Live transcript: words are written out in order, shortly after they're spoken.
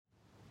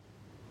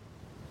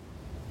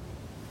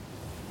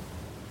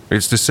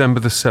It's December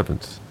the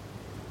 7th,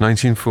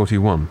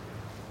 1941.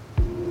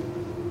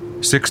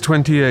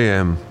 6:20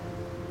 a.m.,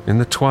 in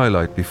the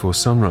twilight before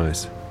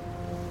sunrise,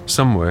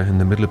 somewhere in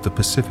the middle of the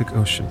Pacific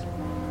Ocean.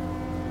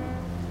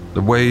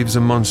 The waves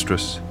are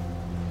monstrous,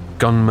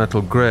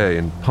 gunmetal grey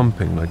and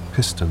pumping like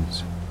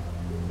pistons.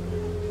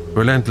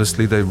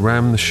 Relentlessly they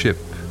ram the ship.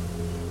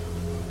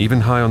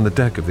 Even high on the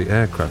deck of the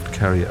aircraft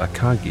carrier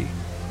Akagi,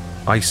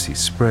 icy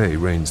spray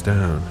rains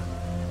down.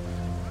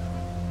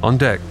 On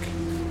deck,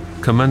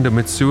 Commander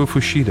Mitsuo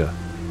Fushida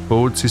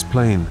boards his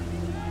plane,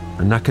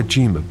 a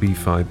Nakajima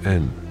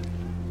B-5N.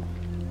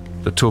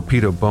 The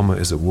torpedo bomber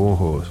is a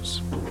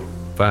warhorse,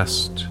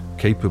 fast,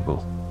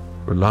 capable,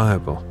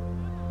 reliable.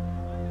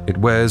 It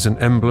wears an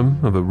emblem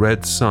of a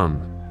red sun.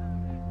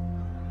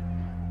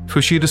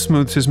 Fushida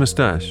smooths his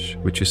mustache,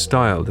 which is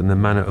styled in the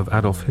manner of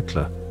Adolf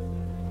Hitler.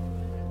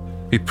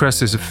 He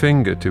presses a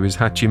finger to his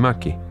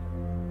hachimaki,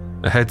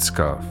 a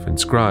headscarf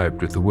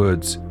inscribed with the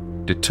words,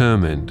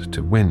 "Determined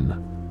to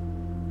win."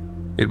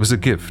 It was a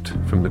gift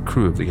from the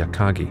crew of the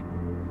Akagi.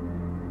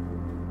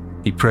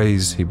 He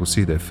prays he will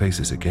see their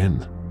faces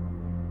again.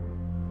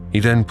 He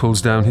then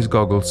pulls down his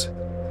goggles,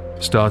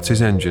 starts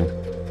his engine,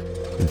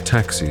 and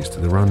taxis to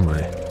the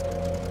runway.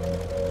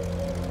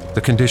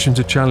 The conditions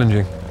are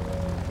challenging.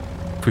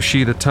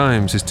 Fushida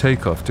times his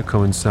takeoff to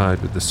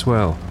coincide with the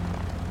swell.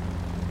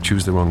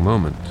 Choose the wrong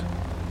moment,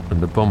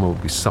 and the bomber will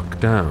be sucked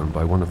down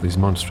by one of these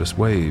monstrous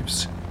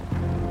waves.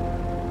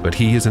 But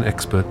he is an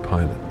expert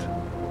pilot.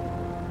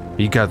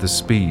 He gathers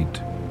speed,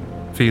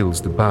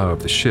 feels the bow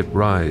of the ship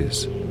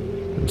rise,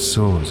 and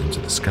soars into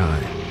the sky.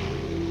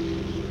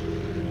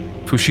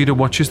 Fushida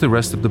watches the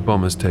rest of the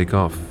bombers take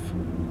off.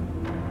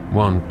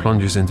 One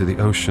plunges into the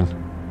ocean,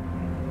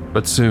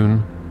 but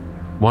soon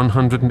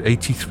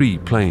 183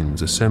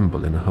 planes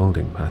assemble in a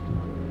holding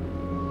pattern.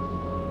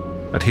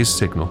 At his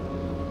signal,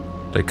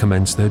 they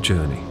commence their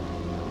journey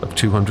of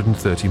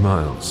 230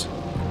 miles,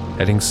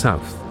 heading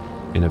south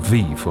in a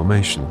V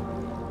formation.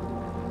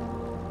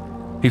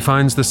 He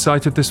finds the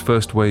sight of this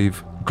first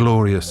wave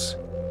glorious,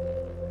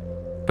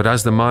 but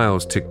as the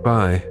miles tick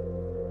by,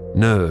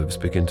 nerves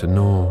begin to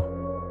gnaw.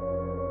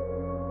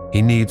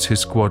 He needs his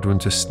squadron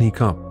to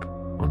sneak up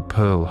on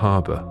Pearl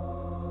Harbor.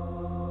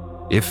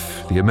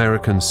 If the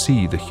Americans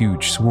see the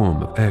huge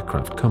swarm of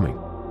aircraft coming,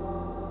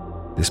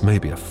 this may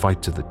be a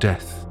fight to the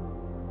death.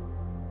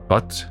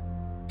 But,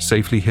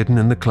 safely hidden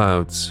in the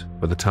clouds,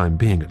 for the time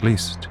being at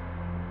least,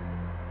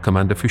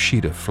 Commander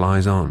Fushida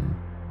flies on.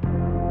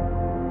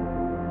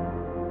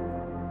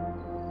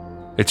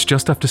 It's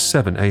just after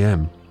 7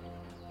 a.m.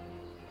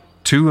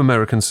 2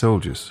 American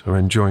soldiers are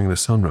enjoying the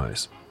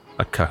sunrise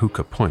at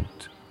Kahuku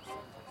Point,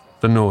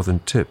 the northern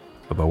tip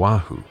of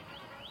Oahu,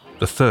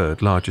 the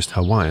third largest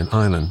Hawaiian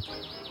island.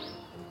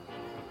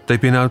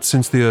 They've been out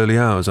since the early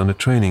hours on a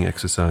training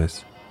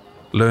exercise,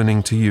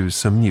 learning to use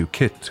some new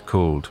kit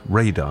called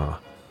radar.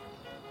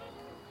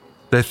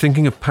 They're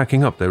thinking of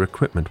packing up their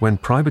equipment when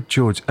Private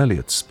George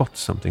Elliott spots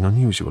something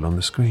unusual on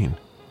the screen.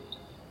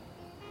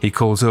 He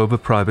calls over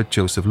Private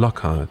Joseph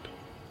Lockhart,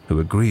 who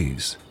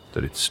agrees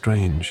that it's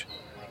strange.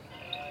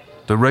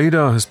 The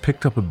radar has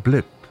picked up a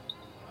blip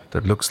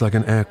that looks like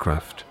an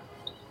aircraft,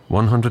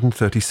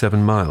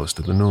 137 miles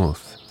to the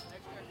north.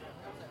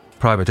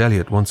 Private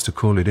Elliott wants to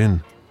call it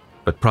in,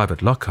 but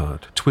Private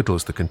Lockhart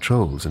twiddles the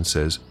controls and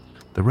says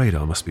the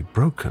radar must be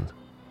broken.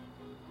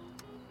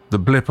 The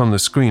blip on the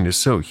screen is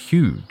so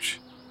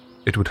huge,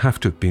 it would have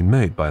to have been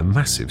made by a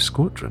massive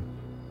squadron.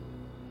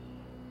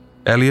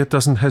 Elliott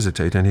doesn't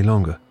hesitate any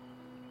longer.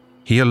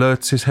 He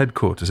alerts his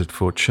headquarters at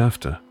Fort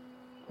Shafter,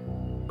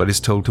 but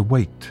is told to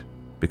wait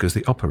because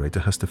the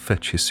operator has to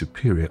fetch his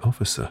superior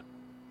officer.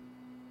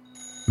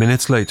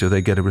 Minutes later,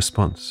 they get a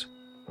response.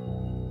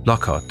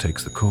 Lockhart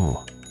takes the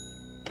call.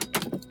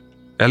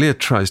 Elliott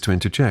tries to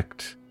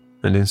interject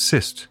and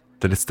insist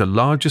that it's the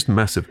largest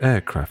massive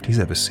aircraft he's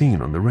ever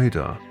seen on the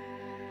radar.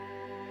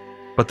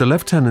 But the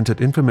lieutenant at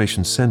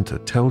Information Center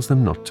tells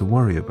them not to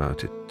worry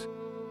about it.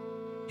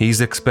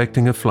 He's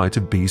expecting a flight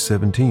of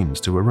B-17s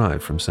to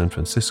arrive from San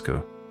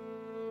Francisco.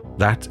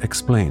 That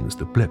explains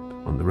the blip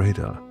on the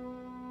radar.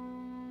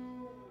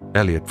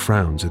 Elliott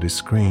frowns at his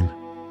screen.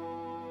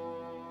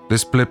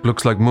 This blip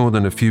looks like more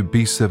than a few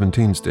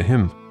B-17s to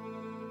him,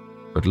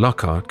 but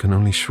Lockhart can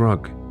only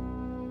shrug.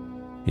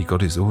 He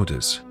got his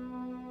orders.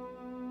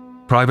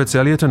 Privates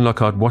Elliott and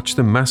Lockhart watch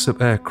the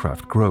massive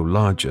aircraft grow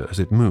larger as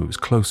it moves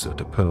closer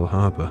to Pearl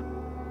Harbor.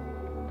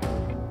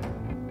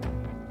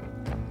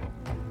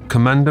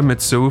 Commander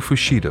Mitsuo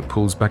Fushida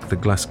pulls back the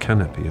glass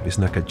canopy of his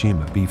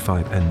Nakajima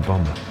B-5N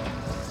bomber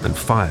and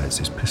fires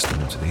his pistol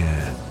into the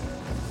air.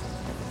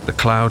 The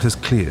cloud has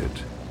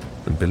cleared,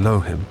 and below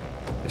him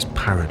is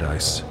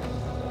paradise.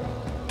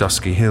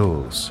 Dusky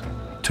hills,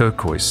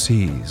 turquoise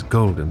seas,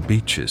 golden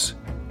beaches,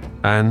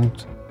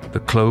 and the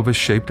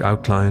clover-shaped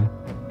outline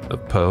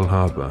of Pearl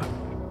Harbor.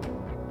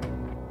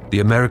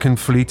 The American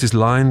fleet is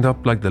lined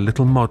up like the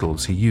little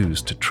models he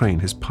used to train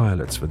his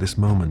pilots for this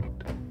moment.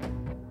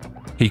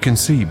 He can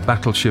see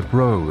Battleship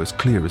Row as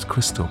clear as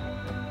crystal.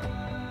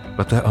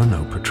 But there are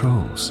no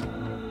patrols,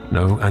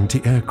 no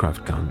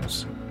anti-aircraft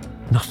guns,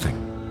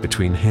 nothing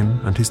between him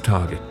and his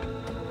target.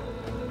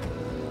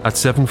 At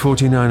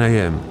 7:49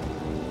 a.m.,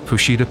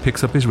 Fushida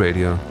picks up his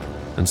radio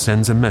and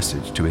sends a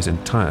message to his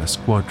entire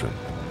squadron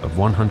of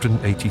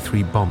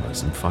 183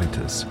 bombers and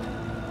fighters.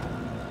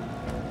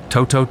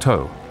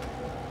 To.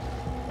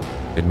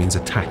 It means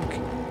attack.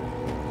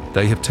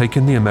 They have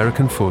taken the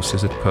American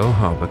forces at Pearl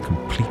Harbor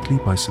completely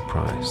by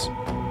surprise.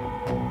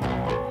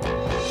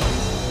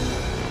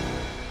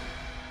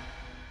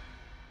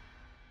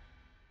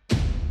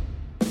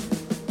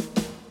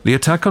 The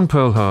attack on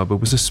Pearl Harbor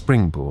was a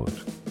springboard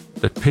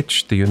that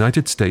pitched the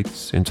United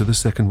States into the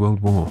Second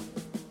World War,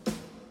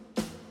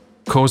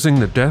 causing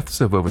the deaths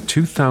of over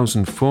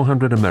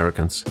 2,400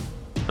 Americans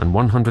and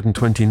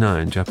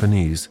 129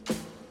 Japanese.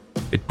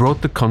 It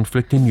brought the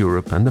conflict in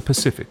Europe and the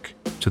Pacific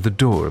to the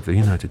door of the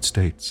United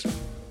States.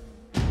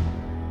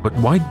 But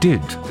why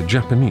did the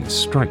Japanese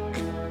strike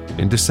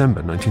in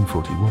December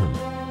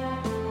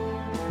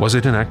 1941? Was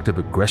it an act of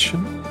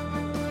aggression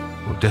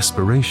or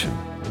desperation?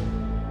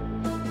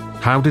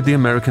 How did the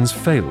Americans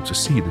fail to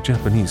see the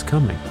Japanese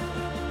coming?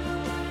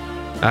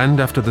 And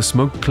after the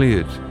smoke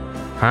cleared,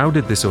 how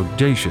did this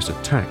audacious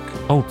attack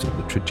alter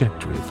the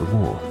trajectory of the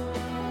war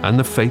and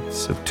the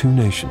fates of two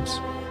nations?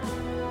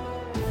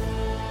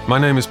 My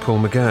name is Paul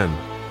McGann,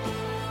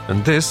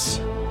 and this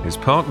is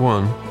part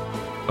one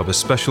of a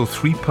special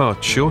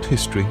three-part short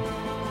history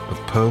of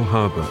Pearl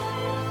Harbor.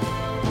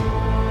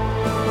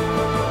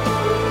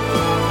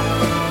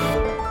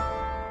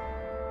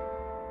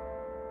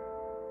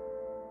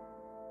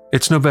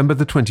 It's November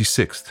the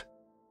 26th,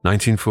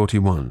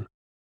 1941,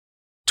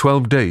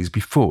 12 days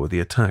before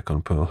the attack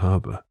on Pearl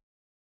Harbor.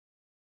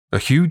 A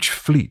huge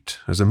fleet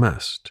has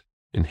amassed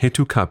in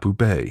Hitokapu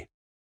Bay,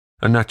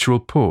 a natural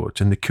port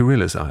in the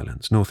Kuriles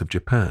Islands north of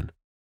Japan.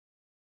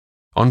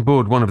 On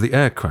board one of the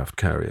aircraft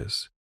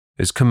carriers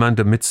is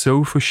Commander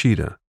Mitsuo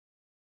Fushida,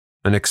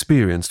 an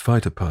experienced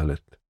fighter pilot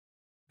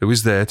who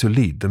is there to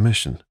lead the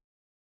mission.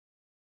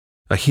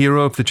 A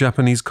hero of the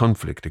Japanese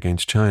conflict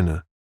against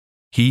China,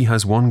 he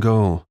has one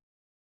goal: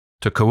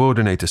 to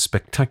coordinate a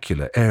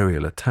spectacular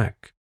aerial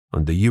attack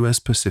on the US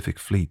Pacific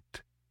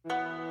Fleet.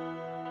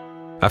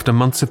 After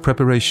months of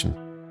preparation,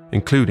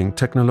 including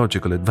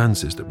technological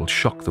advances that will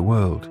shock the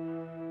world,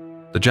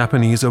 the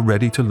Japanese are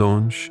ready to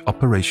launch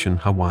Operation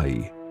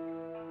Hawaii.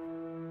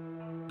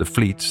 The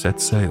fleet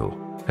sets sail,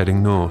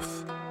 heading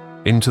north,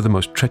 into the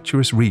most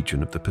treacherous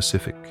region of the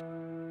Pacific.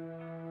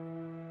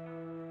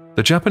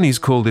 The Japanese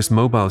call this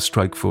mobile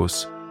strike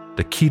force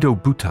the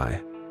Kido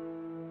Butai,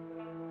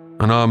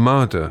 an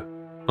armada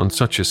on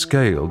such a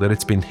scale that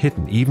it's been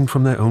hidden even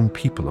from their own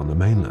people on the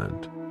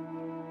mainland.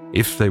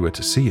 If they were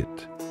to see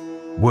it,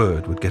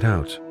 word would get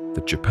out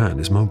that Japan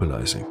is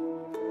mobilizing.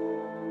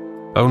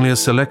 Only a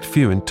select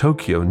few in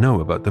Tokyo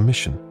know about the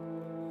mission.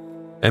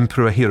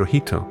 Emperor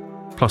Hirohito,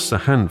 plus a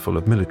handful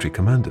of military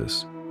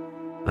commanders.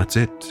 That's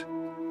it.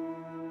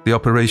 The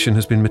operation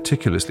has been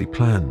meticulously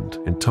planned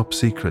in top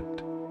secret.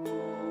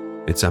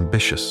 It's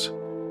ambitious,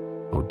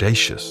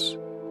 audacious,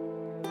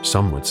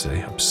 some would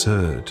say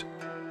absurd.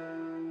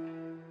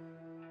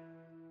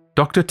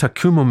 Dr.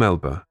 Takumo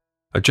Melba,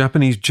 a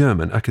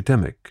Japanese-German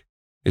academic,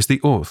 is the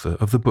author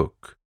of the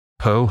book,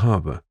 Pearl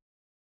Harbor.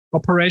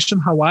 Operation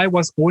Hawaii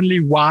was only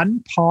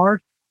one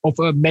part of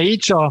a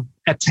major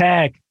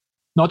attack,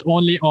 not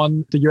only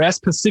on the US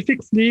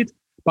Pacific Fleet,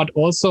 but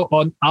also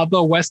on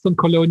other Western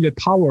colonial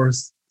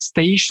powers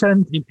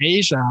stationed in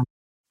Asia.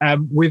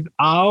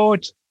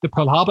 Without the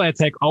Pearl Harbor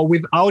attack, or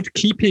without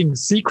keeping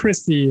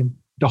secrecy,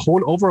 the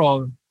whole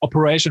overall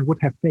operation would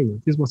have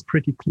failed. This was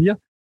pretty clear.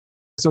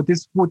 So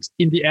this would,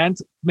 in the end,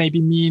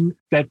 maybe mean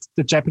that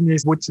the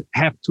Japanese would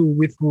have to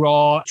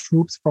withdraw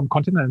troops from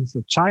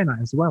continental China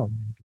as well.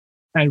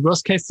 And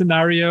worst case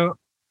scenario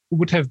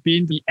would have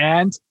been the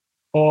end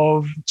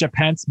of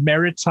Japan's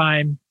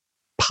maritime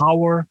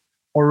power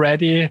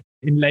already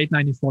in late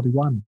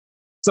 1941.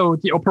 So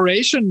the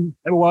operation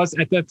was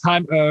at that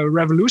time a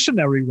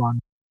revolutionary one,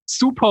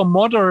 super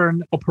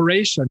modern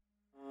operation.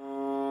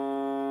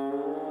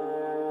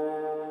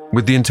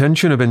 With the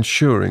intention of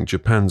ensuring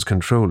Japan's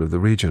control of the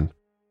region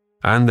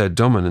and their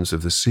dominance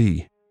of the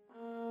sea,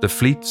 the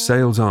fleet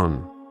sails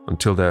on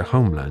until their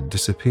homeland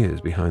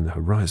disappears behind the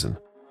horizon.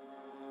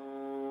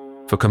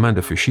 For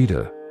Commander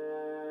Fushida,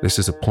 this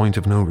is a point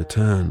of no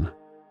return,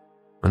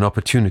 an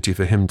opportunity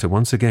for him to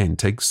once again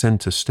take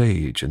center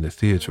stage in the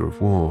theater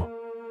of war.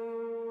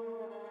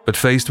 But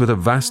faced with a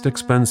vast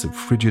expanse of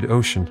frigid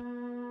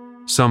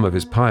ocean, some of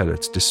his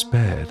pilots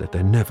despair that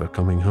they're never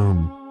coming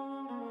home.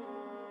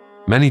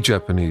 Many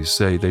Japanese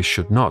say they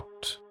should not,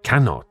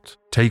 cannot,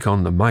 take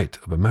on the might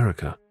of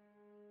America.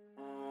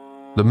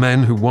 The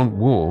men who want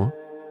war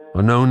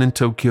are known in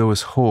Tokyo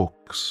as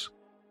hawks.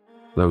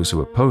 Those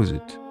who oppose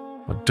it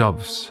are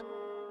doves.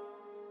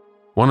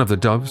 One of the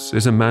doves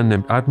is a man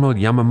named Admiral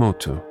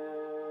Yamamoto,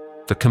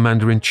 the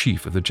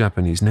commander-in-chief of the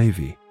Japanese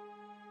Navy.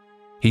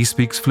 He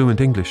speaks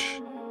fluent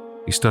English.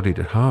 He studied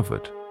at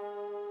Harvard.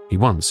 He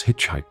once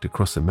hitchhiked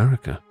across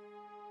America.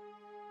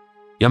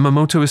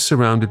 Yamamoto is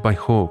surrounded by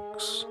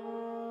hawks,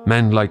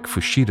 men like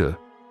Fushida,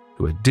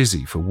 who are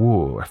dizzy for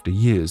war after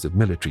years of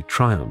military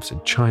triumphs in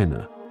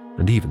China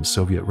and even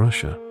Soviet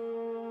Russia.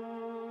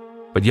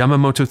 But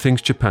Yamamoto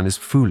thinks Japan is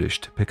foolish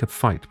to pick a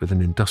fight with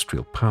an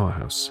industrial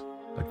powerhouse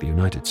like the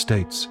United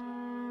States.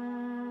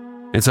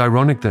 It's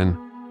ironic, then,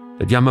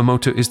 that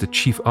Yamamoto is the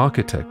chief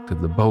architect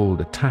of the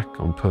bold attack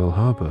on Pearl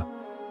Harbor,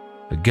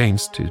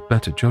 against his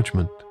better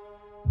judgment.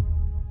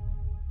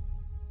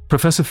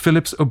 Professor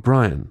Phillips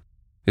O'Brien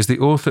is the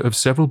author of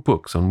several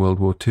books on World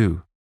War II,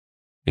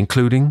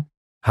 including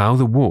How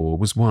the War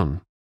Was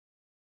Won.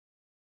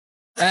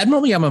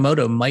 Admiral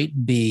Yamamoto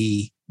might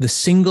be the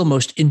single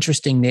most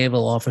interesting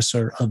naval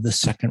officer of the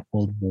Second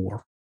World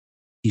War.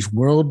 He's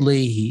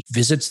worldly. He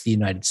visits the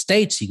United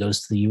States. He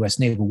goes to the U.S.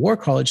 Naval War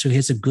College, so he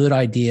has a good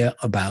idea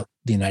about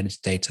the United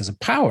States as a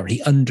power.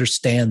 He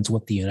understands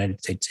what the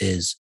United States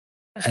is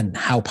and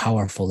how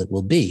powerful it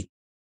will be.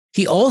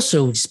 He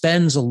also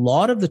spends a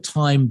lot of the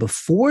time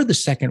before the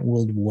Second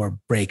World War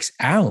breaks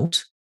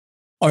out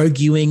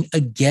arguing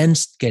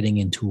against getting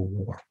into a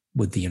war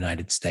with the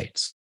United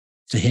States.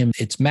 To him,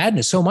 it's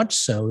madness, so much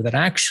so that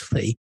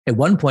actually, at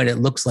one point, it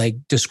looks like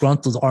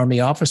disgruntled army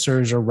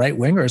officers or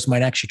right-wingers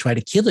might actually try to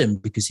kill him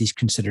because he's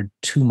considered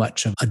too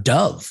much of a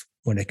dove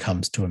when it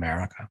comes to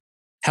America.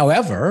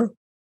 However,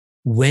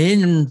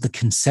 when the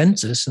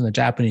consensus in the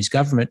Japanese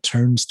government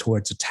turns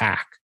towards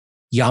attack,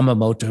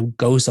 Yamamoto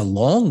goes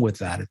along with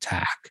that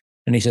attack.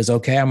 And he says,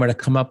 okay, I'm going to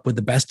come up with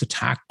the best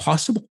attack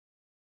possible.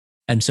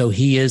 And so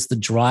he is the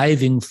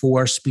driving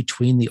force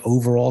between the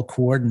overall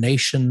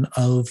coordination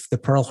of the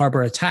Pearl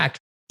Harbor attack,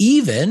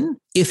 even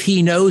if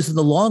he knows in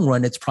the long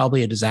run it's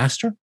probably a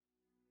disaster.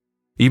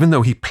 Even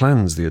though he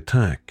plans the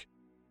attack,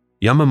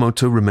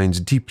 Yamamoto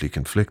remains deeply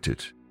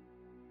conflicted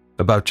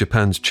about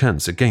Japan's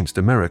chance against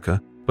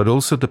America, but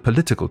also the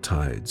political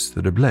tides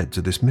that have led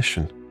to this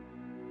mission.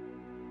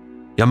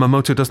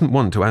 Yamamoto doesn't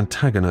want to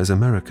antagonize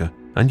America,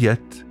 and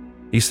yet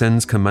he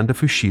sends Commander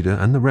Fushida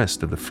and the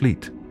rest of the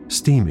fleet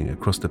steaming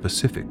across the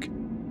Pacific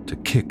to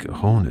kick a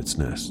hornet's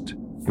nest.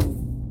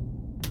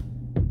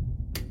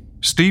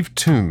 Steve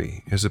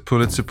Toomey is a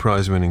Pulitzer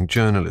Prize-winning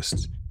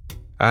journalist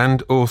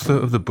and author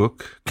of the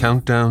book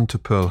Countdown to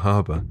Pearl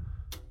Harbor.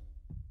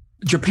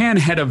 Japan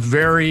had a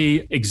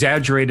very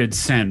exaggerated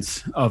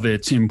sense of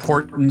its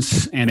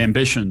importance and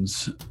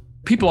ambitions.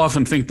 People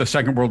often think the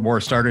Second World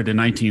War started in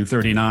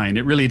 1939.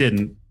 It really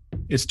didn't.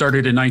 It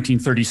started in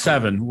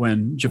 1937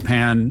 when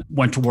Japan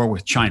went to war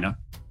with China.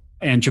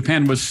 And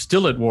Japan was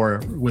still at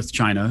war with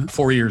China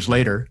 4 years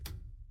later.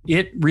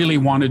 It really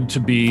wanted to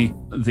be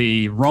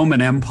the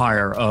Roman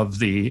Empire of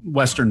the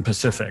Western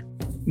Pacific.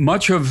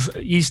 Much of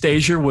East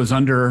Asia was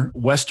under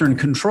Western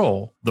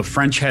control. The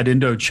French had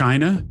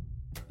Indochina.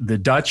 The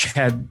Dutch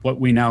had what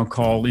we now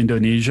call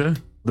Indonesia.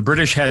 The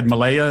British had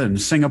Malaya and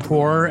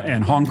Singapore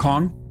and Hong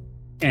Kong.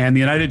 And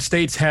the United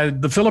States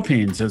had the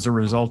Philippines as a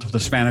result of the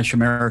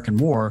Spanish-American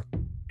War.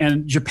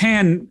 And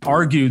Japan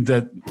argued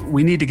that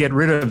we need to get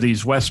rid of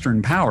these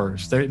Western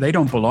powers. They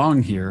don't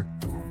belong here.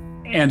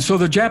 And so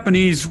the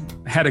Japanese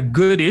had a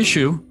good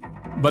issue,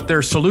 but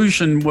their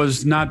solution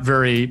was not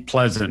very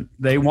pleasant.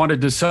 They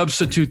wanted to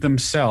substitute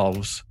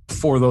themselves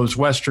for those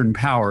Western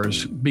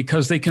powers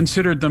because they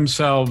considered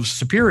themselves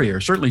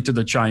superior, certainly to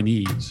the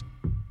Chinese.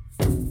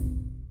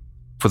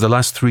 For the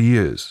last 3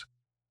 years,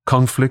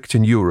 conflict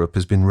in Europe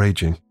has been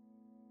raging.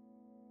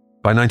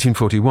 By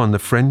 1941, the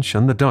French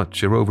and the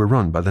Dutch are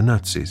overrun by the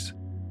Nazis,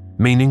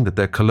 meaning that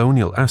their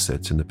colonial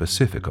assets in the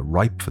Pacific are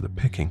ripe for the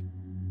picking.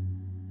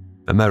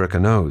 America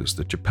knows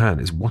that Japan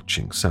is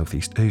watching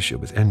Southeast Asia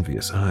with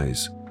envious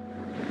eyes.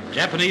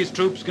 Japanese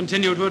troops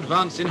continue to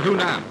advance in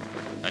Hunan,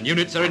 and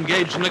units are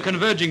engaged in a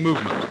converging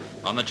movement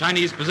on the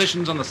Chinese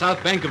positions on the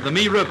south bank of the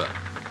Mi River.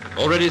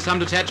 Already some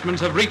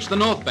detachments have reached the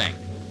north bank.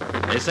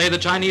 They say the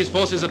Chinese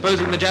forces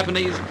opposing the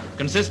Japanese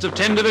consist of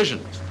 10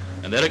 divisions,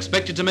 and they're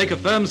expected to make a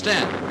firm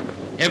stand.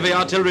 Heavy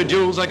artillery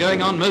duels are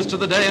going on most of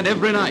the day and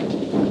every night,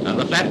 and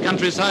the flat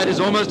countryside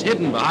is almost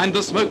hidden behind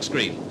the smoke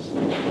screens.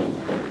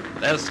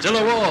 There's still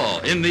a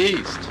war in the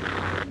east.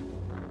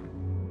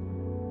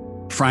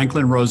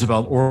 Franklin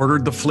Roosevelt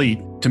ordered the fleet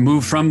to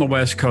move from the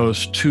West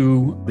Coast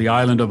to the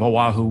island of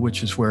Oahu,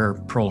 which is where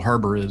Pearl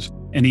Harbor is.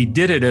 And he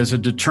did it as a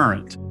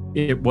deterrent.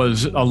 It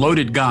was a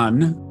loaded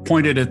gun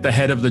pointed at the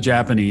head of the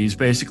Japanese,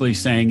 basically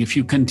saying, if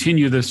you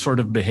continue this sort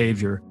of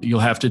behavior, you'll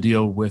have to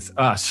deal with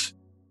us.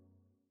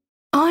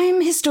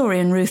 I'm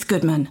historian Ruth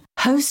Goodman,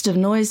 host of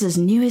Noiser's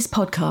newest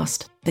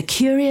podcast, The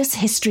Curious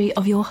History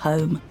of Your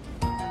Home.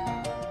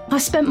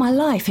 I've spent my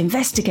life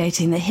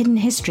investigating the hidden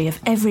history of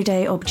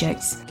everyday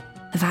objects.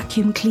 The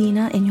vacuum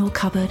cleaner in your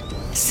cupboard,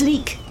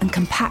 sleek and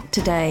compact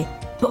today,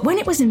 but when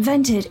it was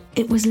invented,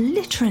 it was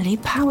literally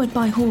powered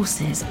by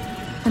horses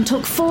and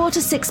took 4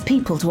 to 6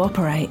 people to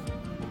operate.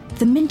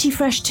 The minty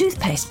fresh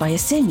toothpaste by your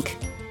sink.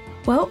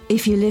 Well,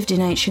 if you lived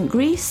in ancient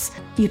Greece,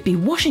 you'd be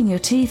washing your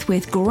teeth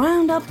with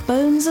ground-up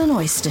bones and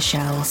oyster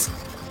shells.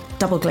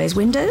 Double-glazed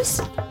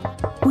windows?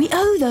 We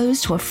owe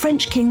those to a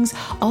French king's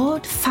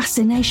odd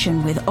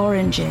fascination with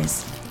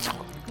oranges.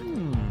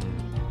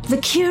 The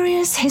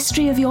Curious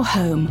History of Your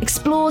Home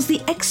explores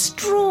the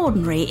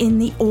extraordinary in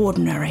the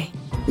ordinary.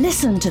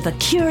 Listen to The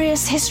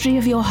Curious History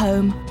of Your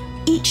Home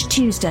each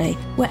Tuesday,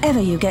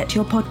 wherever you get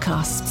your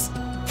podcasts.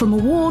 From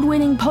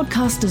award-winning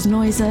podcasters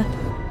Noiser,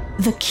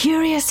 The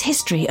Curious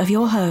History of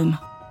Your Home.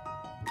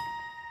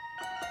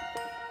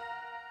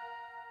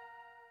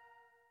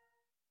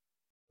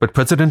 But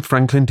President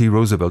Franklin D.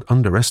 Roosevelt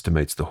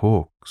underestimates the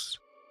Hawks,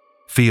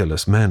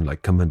 fearless men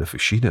like Commander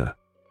Fushida.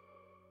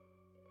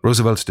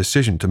 Roosevelt's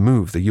decision to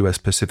move the U.S.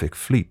 Pacific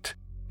Fleet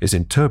is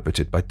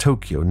interpreted by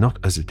Tokyo not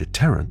as a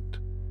deterrent,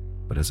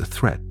 but as a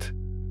threat.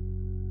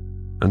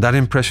 And that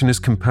impression is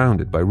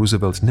compounded by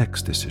Roosevelt's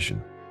next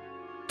decision,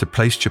 to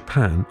place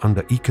Japan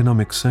under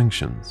economic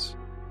sanctions.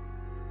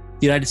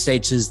 The United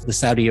States is the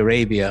Saudi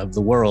Arabia of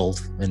the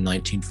world. In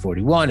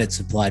 1941, it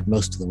supplied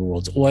most of the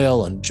world's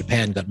oil, and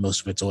Japan got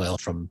most of its oil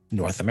from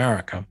North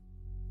America.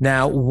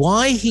 Now,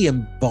 why he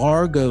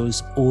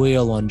embargoes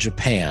oil on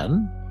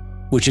Japan,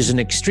 which is an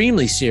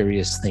extremely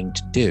serious thing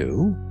to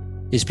do,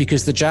 is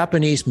because the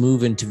Japanese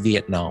move into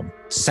Vietnam,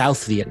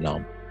 South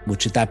Vietnam,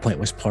 which at that point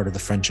was part of the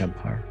French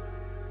Empire.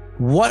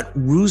 What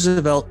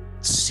Roosevelt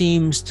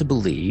seems to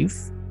believe,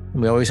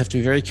 and we always have to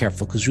be very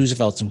careful because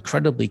Roosevelt's an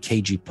incredibly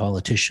cagey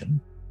politician,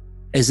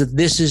 is that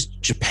this is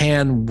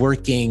Japan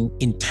working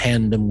in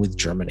tandem with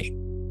Germany,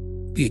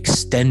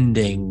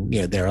 extending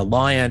their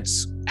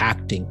alliance,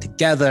 acting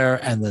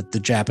together, and that the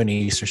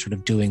Japanese are sort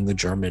of doing the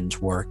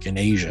Germans' work in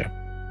Asia.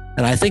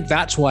 And I think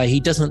that's why he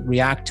doesn't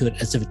react to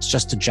it as if it's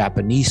just a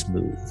Japanese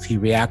move. He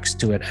reacts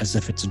to it as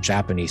if it's a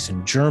Japanese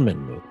and German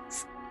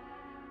move.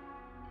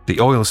 The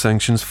oil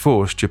sanctions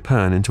forced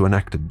Japan into an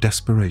act of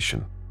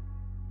desperation.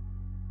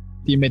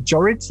 The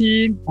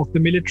majority of the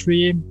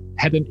military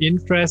had an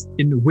interest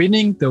in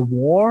winning the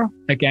war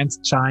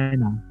against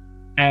China.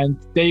 And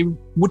they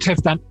would have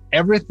done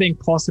everything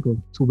possible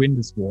to win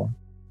this war.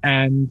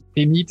 And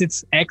they needed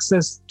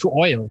access to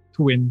oil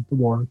to win the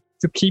war,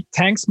 to keep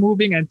tanks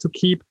moving and to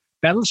keep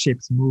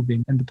battleships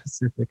moving in the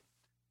Pacific.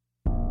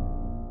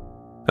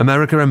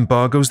 America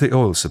embargoes the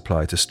oil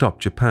supply to stop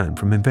Japan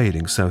from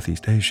invading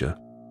Southeast Asia.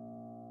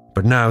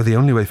 But now the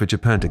only way for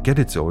Japan to get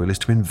its oil is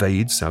to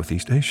invade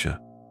Southeast Asia.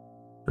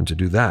 And to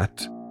do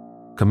that,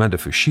 Commander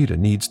Fushida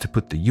needs to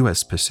put the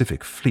U.S.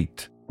 Pacific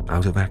Fleet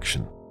out of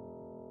action.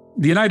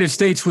 The United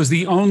States was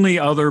the only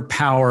other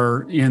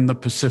power in the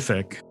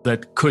Pacific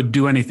that could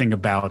do anything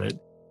about it.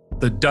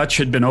 The Dutch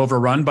had been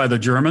overrun by the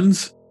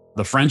Germans.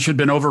 The French had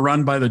been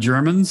overrun by the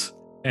Germans.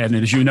 And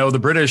as you know, the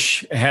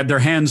British had their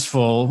hands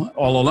full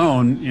all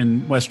alone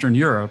in Western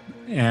Europe.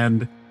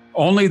 And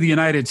only the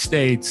United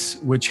States,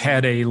 which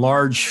had a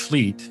large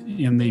fleet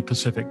in the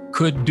Pacific,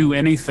 could do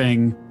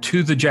anything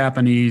to the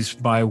Japanese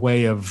by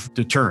way of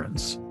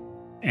deterrence.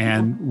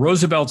 And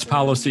Roosevelt's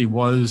policy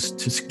was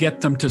to get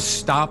them to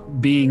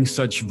stop being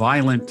such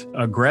violent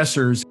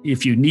aggressors.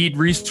 If you need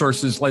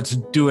resources, let's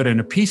do it in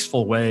a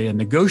peaceful way and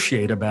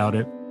negotiate about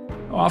it.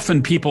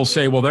 Often people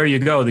say, well, there you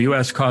go, the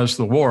U.S. caused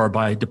the war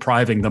by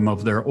depriving them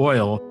of their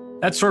oil.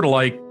 That's sort of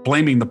like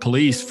blaming the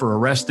police for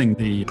arresting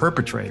the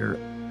perpetrator.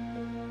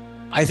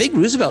 I think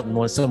Roosevelt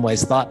in some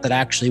ways thought that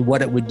actually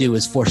what it would do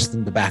is force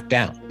them to back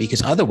down,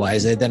 because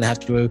otherwise they'd then have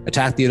to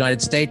attack the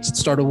United States and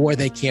start a war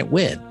they can't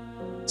win.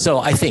 So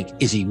I think,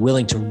 is he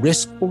willing to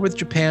risk war with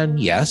Japan?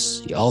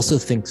 Yes. He also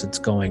thinks it's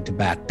going to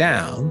back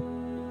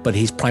down, but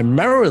he's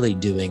primarily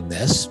doing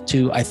this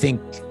to, I think,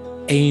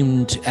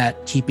 aimed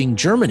at keeping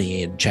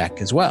Germany in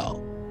check as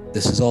well.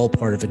 This is all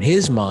part of, in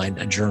his mind,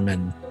 a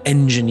German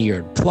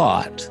engineered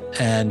plot,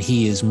 and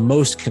he is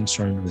most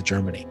concerned with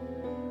Germany.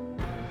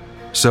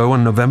 So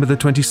on November the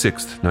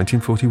 26th,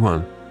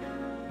 1941,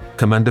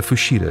 Commander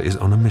Fushida is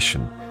on a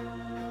mission.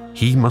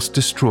 He must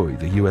destroy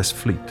the US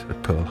fleet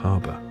at Pearl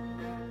Harbor,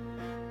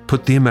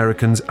 put the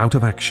Americans out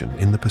of action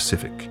in the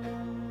Pacific,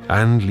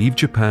 and leave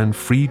Japan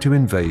free to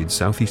invade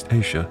Southeast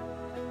Asia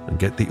and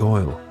get the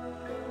oil.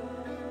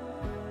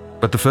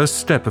 But the first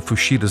step of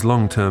Fushida's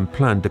long-term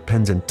plan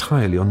depends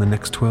entirely on the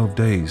next 12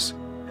 days.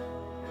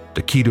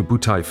 The Kido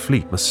Butai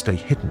fleet must stay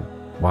hidden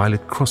while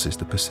it crosses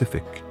the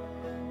Pacific.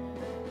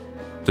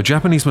 The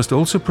Japanese must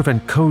also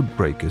prevent code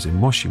breakers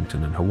in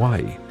Washington and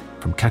Hawaii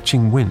from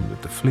catching wind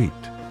of the fleet.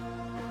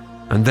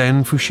 And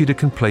then Fushida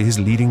can play his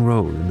leading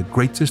role in the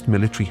greatest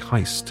military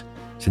heist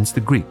since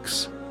the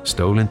Greeks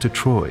stole into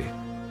Troy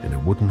in a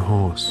wooden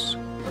horse.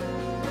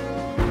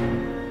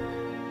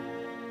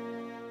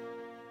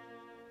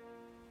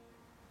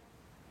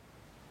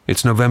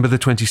 It's November the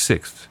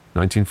 26th,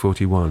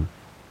 1941.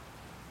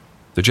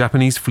 The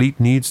Japanese fleet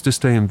needs to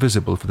stay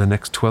invisible for the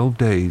next 12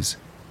 days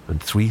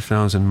and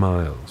 3,000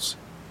 miles.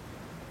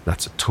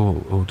 That's a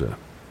tall order.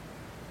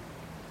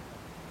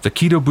 The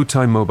Kido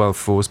Butai Mobile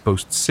Force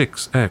boasts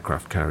 6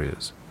 aircraft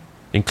carriers,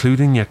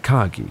 including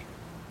Yakagi,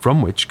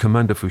 from which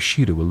Commander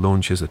Fushida will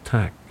launch his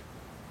attack.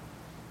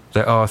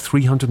 There are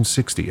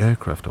 360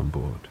 aircraft on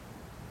board,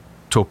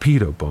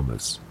 torpedo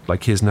bombers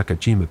like his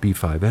Nakajima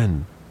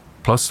B-5N,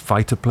 plus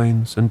fighter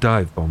planes and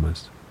dive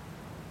bombers.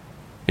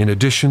 In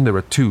addition, there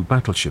are 2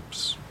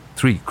 battleships,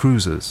 3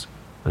 cruisers,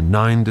 and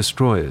 9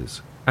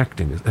 destroyers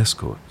acting as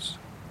escorts,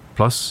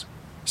 plus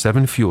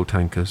 7 fuel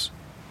tankers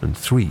and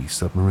 3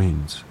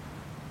 submarines.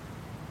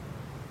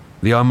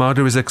 The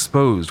Armada is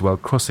exposed while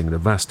crossing the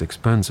vast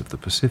expanse of the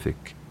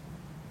Pacific.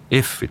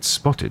 If it's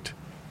spotted,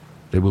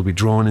 they will be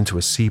drawn into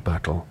a sea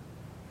battle.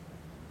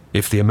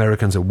 If the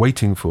Americans are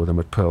waiting for them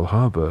at Pearl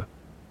Harbor,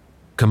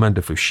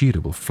 Commander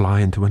Fushida will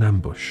fly into an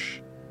ambush.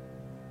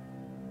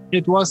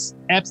 It was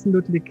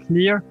absolutely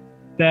clear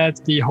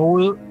that the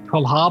whole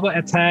Pearl Harbor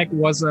attack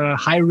was a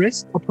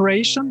high-risk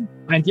operation,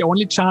 and the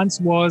only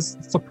chance was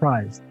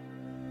surprise.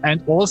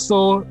 And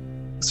also,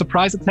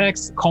 surprise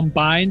attacks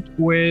combined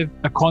with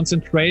a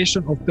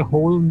concentration of the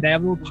whole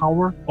naval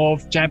power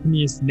of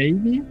Japanese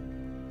Navy.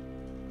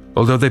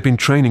 Although they've been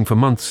training for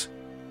months,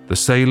 the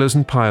sailors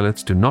and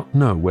pilots do not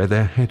know where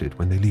they're headed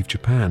when they leave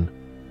Japan.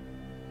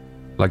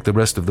 Like the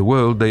rest of the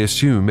world, they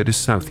assume it is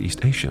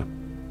Southeast Asia.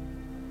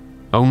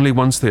 Only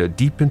once they are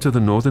deep into the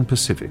Northern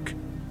Pacific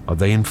are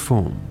they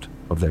informed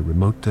of their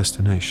remote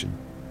destination.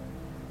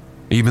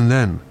 Even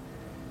then,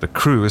 the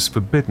crew is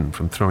forbidden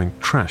from throwing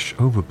trash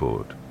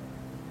overboard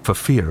for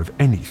fear of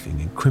anything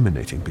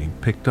incriminating being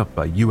picked up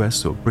by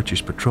US or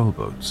British patrol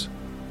boats.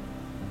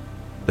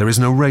 There is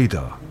no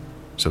radar,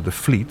 so the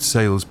fleet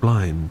sails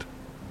blind.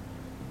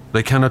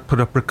 They cannot put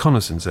up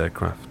reconnaissance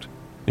aircraft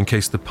in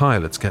case the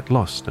pilots get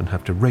lost and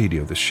have to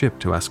radio the ship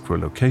to ask for a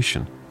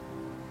location.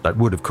 That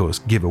would, of course,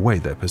 give away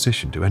their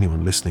position to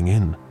anyone listening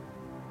in.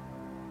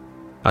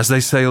 As they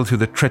sail through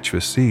the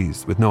treacherous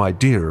seas with no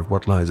idea of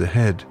what lies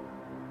ahead,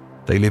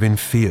 they live in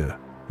fear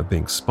of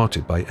being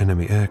spotted by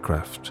enemy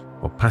aircraft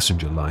or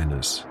passenger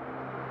liners.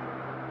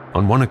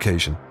 On one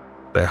occasion,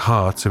 their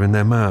hearts are in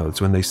their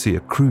mouths when they see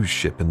a cruise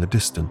ship in the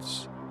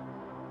distance.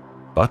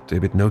 But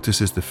if it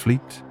notices the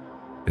fleet,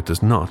 it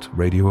does not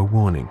radio a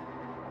warning.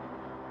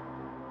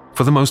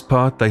 For the most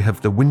part, they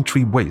have the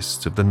wintry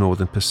wastes of the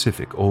Northern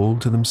Pacific all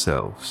to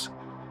themselves.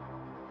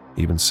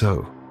 Even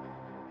so,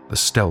 the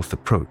stealth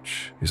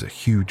approach is a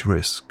huge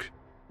risk.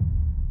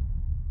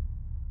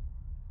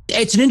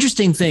 It's an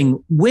interesting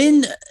thing.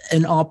 When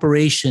an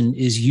operation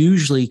is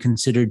usually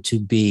considered to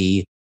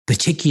be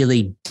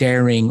particularly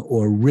daring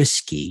or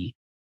risky,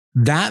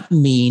 that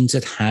means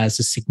it has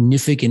a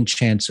significant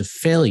chance of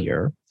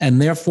failure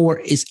and therefore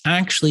is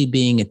actually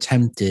being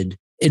attempted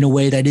in a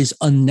way that is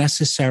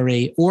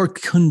unnecessary or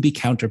can be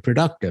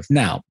counterproductive.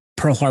 Now,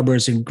 Pearl Harbor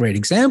is a great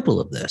example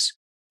of this.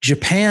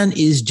 Japan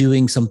is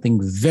doing something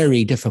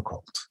very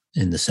difficult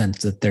in the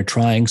sense that they're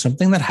trying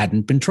something that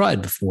hadn't been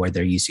tried before.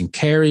 They're using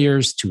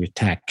carriers to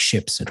attack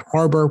ships at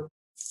harbor,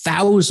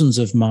 thousands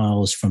of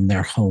miles from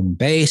their home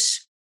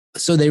base.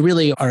 So they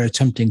really are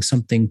attempting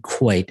something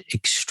quite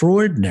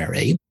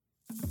extraordinary.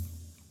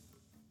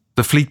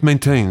 The fleet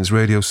maintains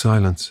radio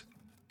silence.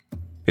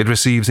 It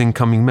receives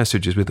incoming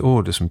messages with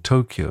orders from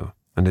Tokyo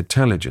and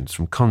intelligence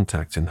from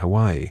contacts in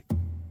Hawaii.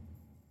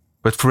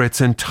 But for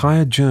its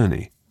entire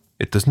journey,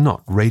 it does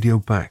not radio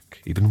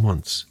back even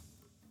once.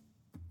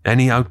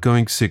 Any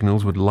outgoing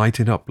signals would light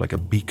it up like a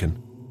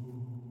beacon.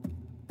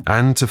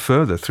 And to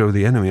further throw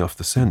the enemy off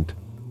the scent,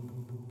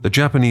 the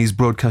Japanese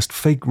broadcast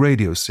fake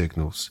radio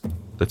signals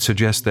that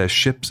suggest their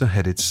ships are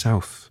headed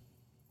south.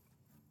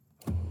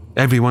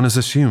 Everyone has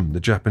assumed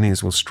the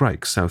Japanese will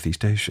strike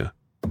Southeast Asia,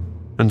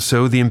 and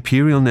so the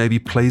Imperial Navy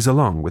plays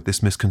along with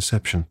this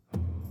misconception.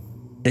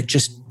 It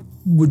just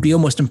would be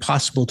almost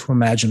impossible to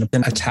imagine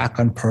an attack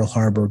on Pearl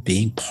Harbor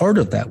being part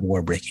of that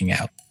war breaking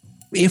out.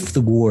 If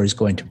the war is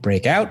going to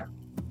break out,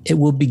 it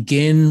will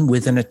begin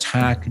with an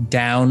attack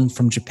down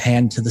from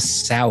Japan to the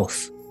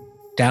south,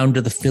 down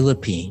to the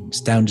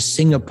Philippines, down to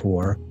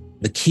Singapore.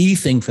 The key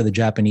thing for the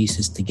Japanese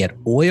is to get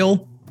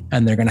oil,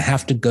 and they're going to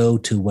have to go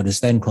to what is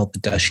then called the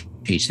Dutch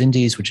East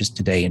Indies, which is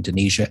today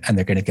Indonesia, and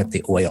they're going to get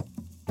the oil.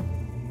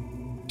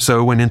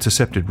 So when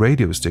intercepted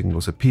radio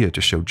signals appear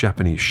to show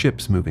Japanese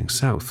ships moving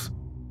south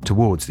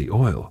towards the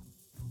oil,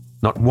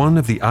 not one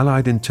of the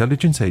Allied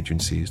intelligence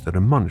agencies that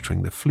are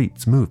monitoring the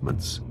fleet's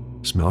movements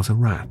smells a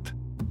rat.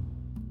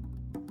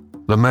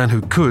 The man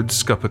who could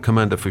scupper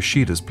Commander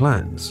Fushida's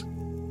plans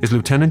is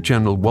Lieutenant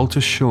General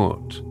Walter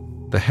Short,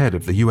 the head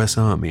of the US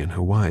Army in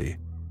Hawaii.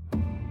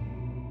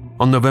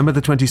 On November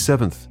the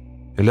 27th,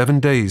 11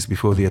 days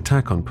before the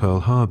attack on Pearl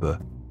Harbor,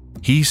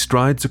 he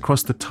strides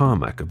across the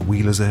tarmac of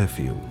Wheeler's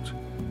Airfield.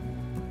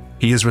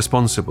 He is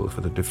responsible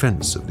for the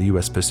defense of the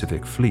US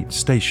Pacific Fleet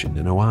stationed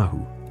in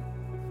Oahu.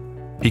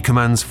 He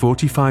commands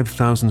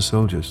 45,000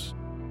 soldiers,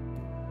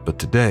 but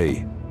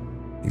today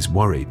he's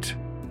worried.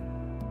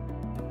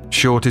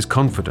 Short is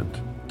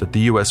confident that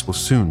the US will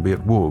soon be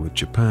at war with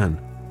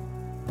Japan.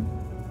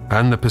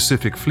 And the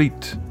Pacific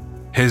Fleet,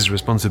 his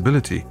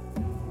responsibility,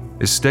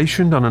 is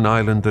stationed on an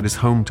island that is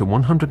home to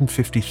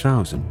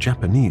 150,000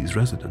 Japanese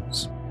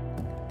residents.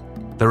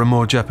 There are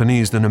more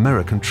Japanese than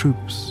American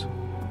troops.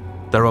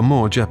 There are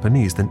more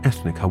Japanese than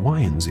ethnic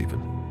Hawaiians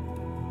even.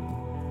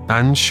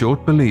 And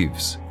Short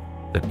believes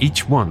that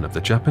each one of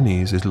the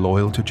Japanese is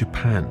loyal to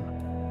Japan,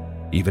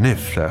 even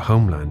if their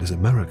homeland is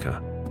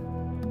America.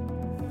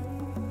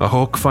 A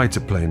Hawk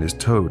fighter plane is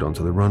towed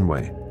onto the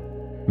runway,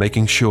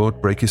 making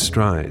Short break his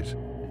stride.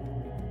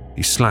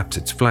 He slaps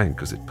its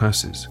flank as it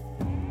passes,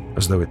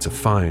 as though it's a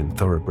fine,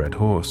 thoroughbred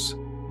horse.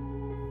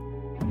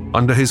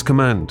 Under his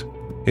command,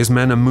 his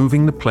men are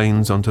moving the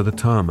planes onto the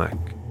tarmac,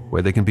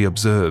 where they can be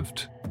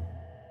observed.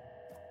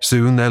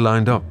 Soon they're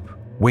lined up,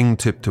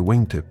 wingtip to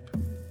wingtip.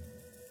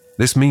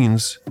 This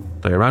means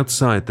they are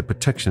outside the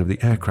protection of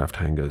the aircraft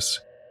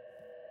hangars.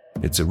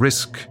 It's a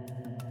risk,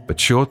 but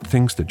Short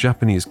thinks the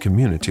Japanese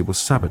community will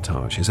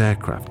sabotage his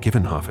aircraft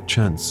given half a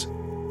chance.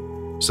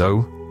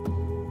 So,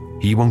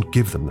 he won't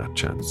give them that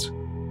chance.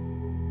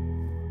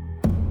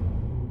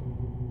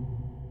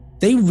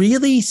 They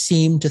really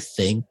seem to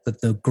think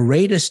that the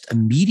greatest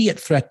immediate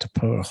threat to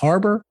Pearl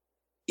Harbor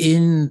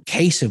in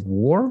case of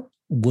war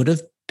would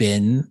have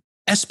been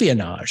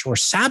espionage or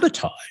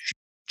sabotage.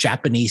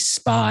 Japanese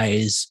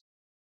spies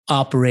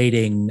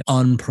operating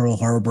on Pearl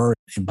Harbor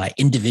by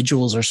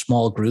individuals or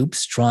small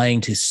groups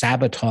trying to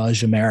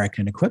sabotage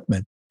American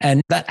equipment.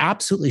 And that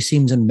absolutely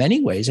seems in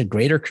many ways a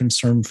greater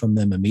concern from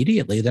them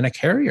immediately than a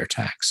carrier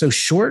attack. So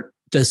Short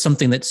does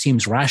something that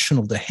seems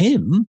rational to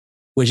him,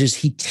 which is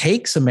he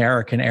takes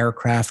American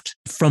aircraft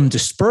from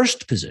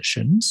dispersed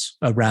positions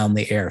around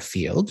the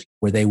airfield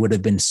where they would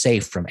have been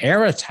safe from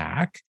air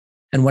attack.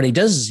 And what he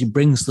does is he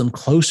brings them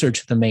closer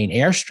to the main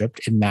airstrip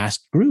in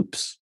massed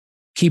groups,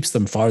 keeps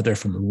them farther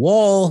from the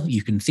wall.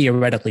 You can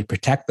theoretically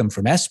protect them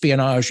from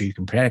espionage, or you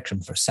can protect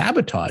them from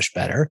sabotage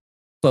better.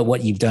 But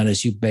what you've done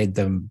is you've made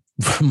them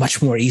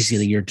much more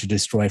easier to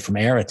destroy from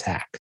air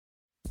attack.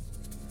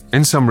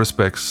 In some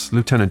respects,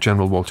 Lieutenant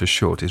General Walter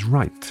Short is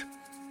right.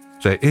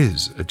 There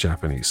is a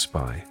Japanese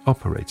spy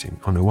operating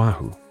on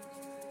Oahu.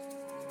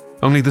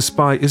 Only the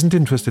spy isn't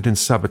interested in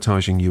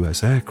sabotaging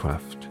US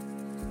aircraft.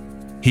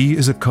 He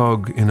is a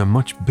cog in a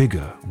much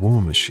bigger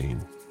war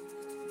machine.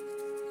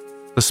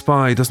 The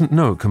spy doesn't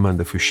know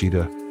Commander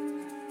Fushida,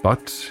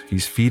 but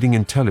he's feeding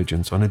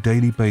intelligence on a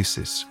daily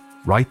basis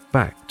right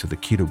back to the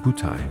Kido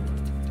Butai,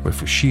 where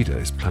Fushida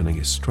is planning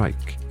his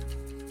strike.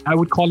 I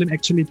would call him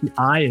actually the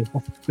eye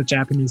of the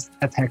Japanese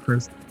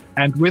attackers.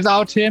 And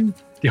without him,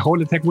 the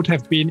whole attack would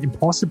have been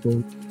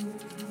impossible.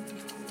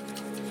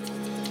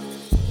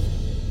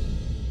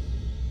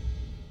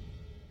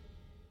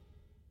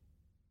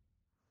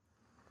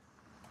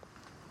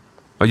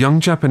 A young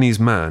Japanese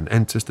man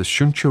enters the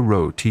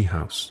Shuncho-ro tea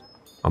house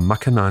on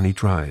Makanani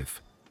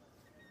Drive.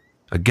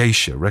 A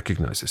geisha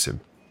recognizes him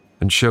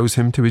and shows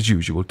him to his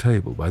usual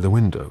table by the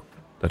window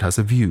that has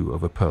a view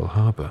over Pearl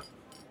Harbor.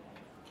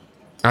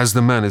 As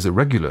the man is a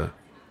regular,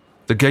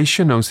 the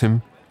geisha knows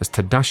him as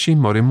Tadashi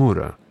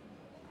Morimura,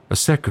 a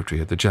secretary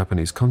at the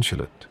Japanese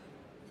consulate.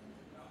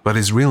 But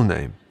his real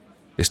name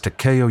is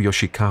Takeo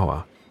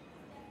Yoshikawa.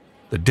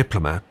 The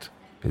diplomat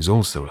is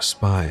also a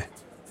spy.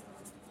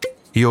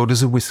 He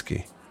orders a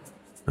whiskey,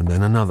 and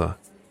then another.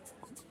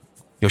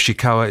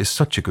 Yoshikawa is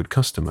such a good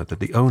customer that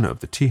the owner of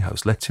the tea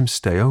house lets him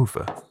stay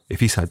over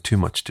if he's had too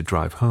much to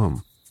drive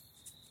home.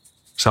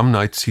 Some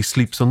nights he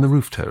sleeps on the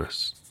roof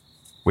terrace,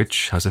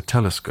 which has a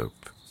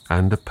telescope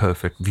and a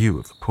perfect view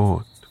of the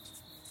port.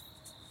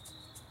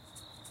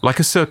 Like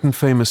a certain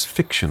famous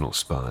fictional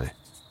spy,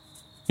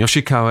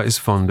 Yoshikawa is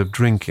fond of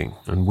drinking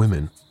and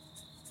women,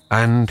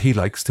 and he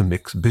likes to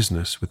mix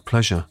business with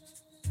pleasure.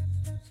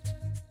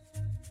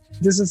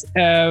 This is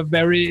a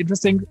very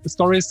interesting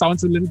story.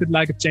 Sounds a little bit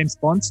like a James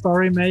Bond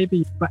story,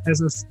 maybe, but as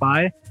a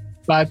spy.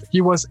 But he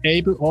was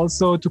able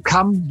also to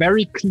come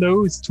very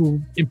close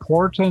to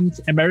important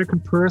American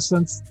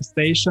persons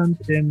stationed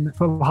in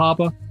Pearl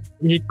Harbor.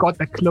 He got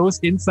a close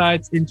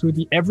insight into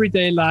the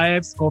everyday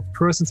lives of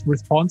persons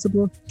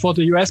responsible for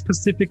the US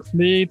Pacific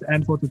Fleet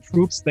and for the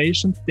troops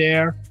stationed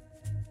there.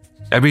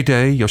 Every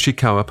day,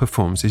 Yoshikawa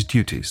performs his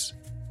duties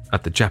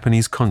at the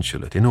Japanese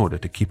consulate in order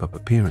to keep up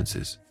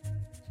appearances.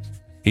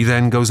 He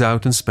then goes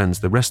out and spends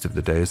the rest of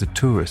the day as a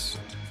tourist.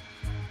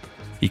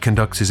 He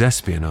conducts his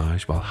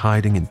espionage while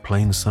hiding in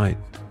plain sight.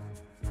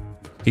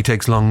 He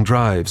takes long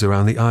drives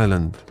around the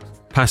island,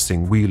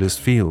 passing Wheeler's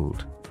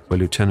Field, where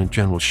Lieutenant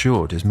General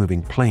Short is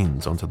moving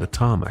planes onto the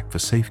tarmac for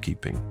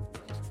safekeeping.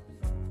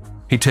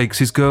 He takes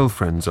his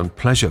girlfriends on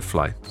pleasure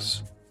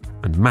flights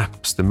and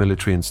maps the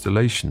military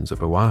installations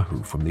of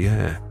Oahu from the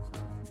air.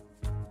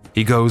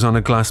 He goes on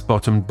a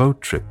glass-bottomed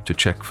boat trip to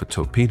check for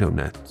torpedo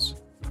nets.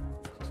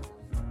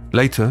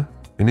 Later,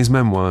 in his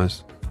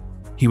memoirs,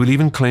 he will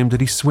even claim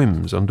that he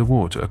swims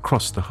underwater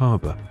across the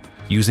harbor,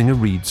 using a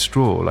reed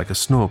straw like a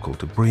snorkel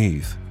to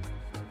breathe,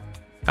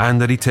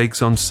 and that he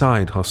takes on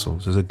side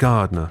hustles as a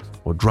gardener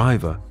or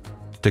driver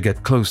to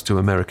get close to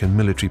American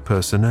military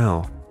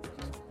personnel,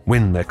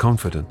 win their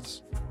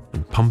confidence,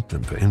 and pump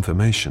them for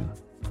information.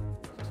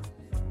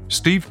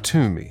 Steve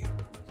Toomey.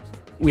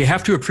 We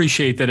have to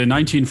appreciate that in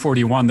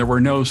 1941, there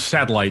were no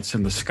satellites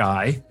in the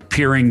sky,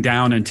 peering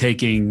down and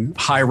taking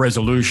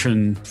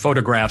high-resolution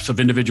photographs of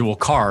individual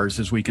cars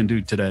as we can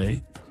do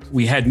today.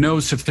 We had no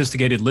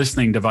sophisticated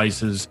listening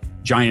devices,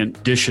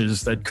 giant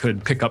dishes that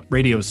could pick up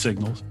radio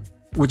signals,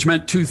 which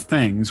meant two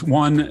things.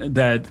 One,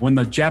 that when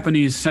the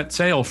Japanese set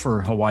sail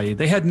for Hawaii,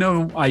 they had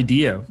no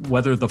idea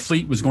whether the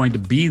fleet was going to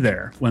be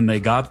there when they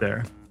got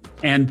there.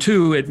 And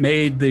two, it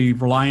made the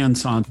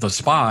reliance on the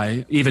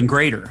spy even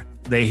greater.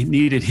 They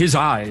needed his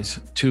eyes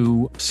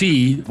to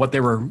see what they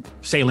were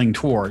sailing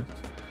toward.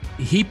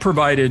 He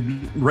provided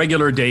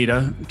regular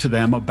data to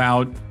them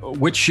about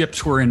which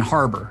ships were in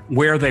harbor,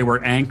 where they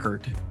were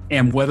anchored,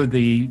 and whether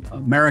the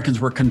Americans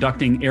were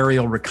conducting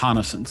aerial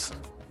reconnaissance,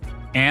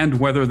 and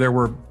whether there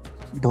were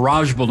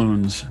barrage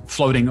balloons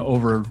floating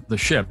over the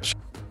ships.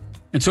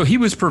 And so he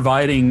was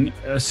providing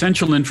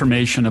essential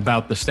information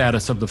about the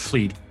status of the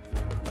fleet.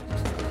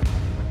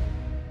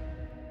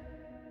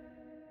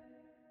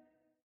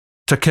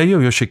 Takeo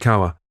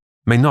Yoshikawa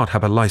may not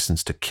have a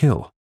license to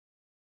kill,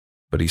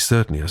 but he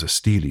certainly has a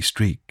steely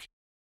streak.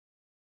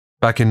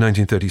 Back in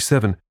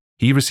 1937,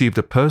 he received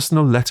a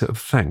personal letter of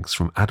thanks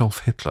from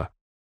Adolf Hitler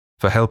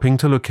for helping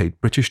to locate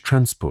British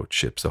transport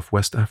ships off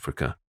West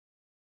Africa,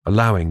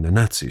 allowing the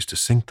Nazis to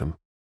sink them.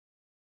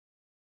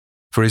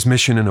 For his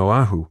mission in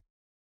Oahu,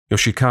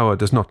 Yoshikawa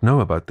does not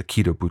know about the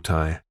Kido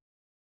Butai.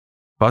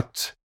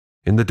 But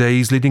in the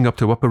days leading up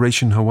to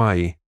Operation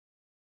Hawaii,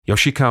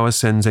 Yoshikawa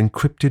sends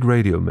encrypted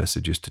radio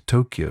messages to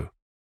Tokyo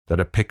that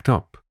are picked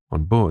up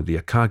on board the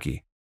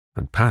Akagi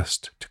and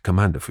passed to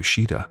Commander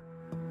Fushida.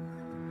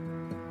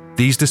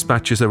 These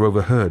dispatches are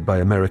overheard by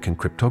American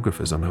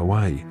cryptographers on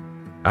Hawaii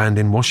and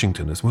in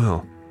Washington as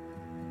well.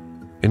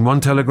 In one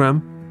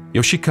telegram,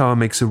 Yoshikawa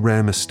makes a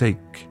rare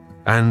mistake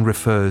and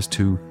refers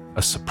to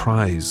a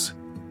surprise.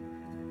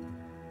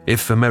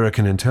 If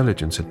American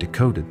intelligence had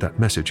decoded that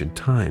message in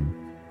time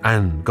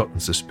and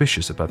gotten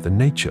suspicious about the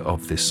nature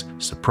of this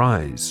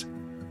surprise,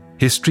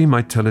 history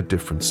might tell a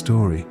different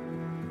story.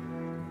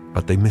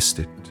 But they missed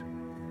it.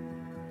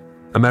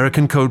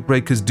 American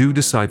codebreakers do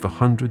decipher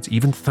hundreds,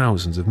 even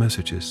thousands of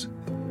messages.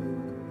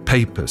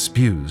 Paper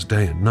spews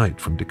day and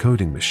night from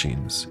decoding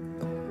machines.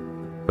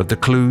 But the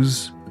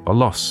clues are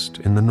lost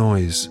in the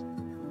noise.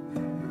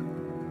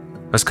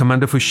 As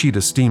Commander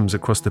Fushida steams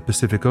across the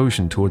Pacific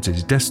Ocean towards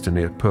his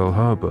destiny at Pearl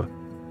Harbor,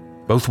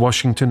 both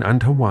Washington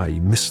and Hawaii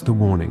miss the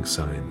warning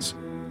signs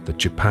that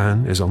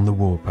Japan is on the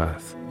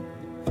warpath.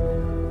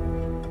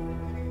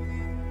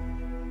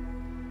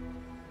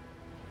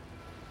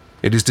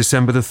 It is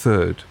December the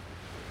 3rd,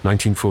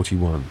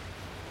 1941,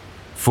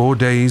 4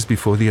 days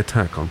before the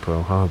attack on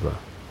Pearl Harbor.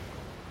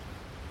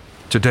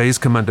 Today is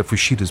Commander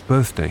Fushida's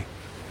birthday,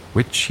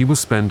 which he will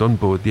spend on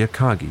board the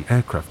Akagi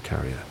aircraft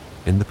carrier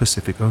in the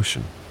Pacific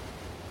Ocean.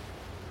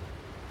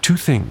 Two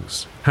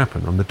things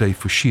happen on the day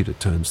Fushida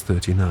turns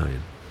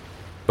 39,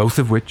 both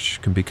of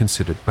which can be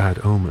considered bad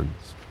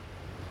omens.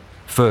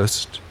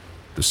 First,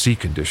 the sea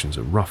conditions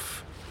are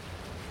rough.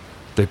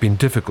 They've been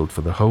difficult for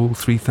the whole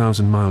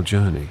 3,000-mile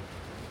journey.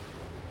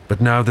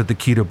 But now that the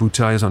Kido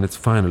Butai is on its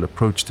final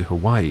approach to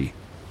Hawaii,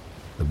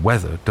 the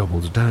weather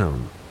doubles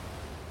down.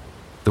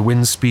 The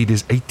wind speed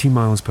is 80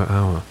 miles per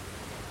hour.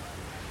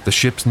 The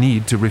ships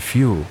need to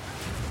refuel,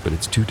 but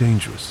it's too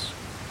dangerous.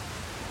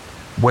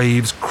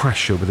 Waves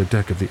crash over the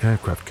deck of the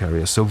aircraft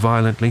carrier so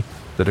violently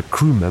that a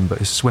crew member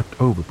is swept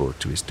overboard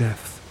to his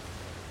death.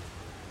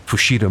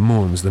 Fushida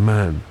mourns the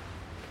man,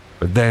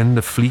 but then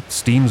the fleet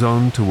steams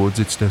on towards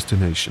its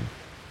destination.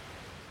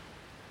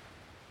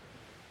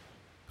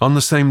 On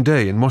the same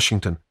day in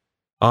Washington,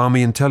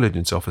 Army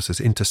intelligence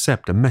officers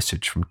intercept a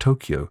message from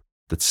Tokyo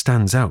that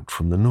stands out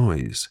from the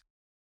noise.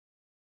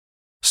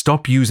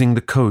 Stop using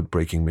the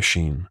code-breaking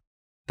machine,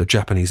 the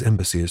Japanese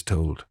embassy is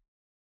told.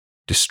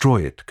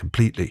 Destroy it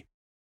completely.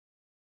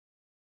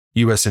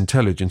 US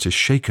intelligence is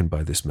shaken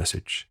by this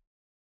message.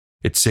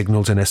 It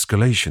signals an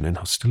escalation in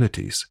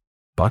hostilities,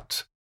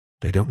 but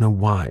they don't know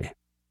why.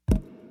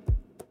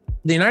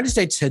 The United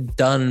States had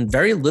done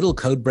very little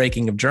code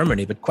breaking of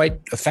Germany, but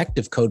quite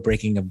effective code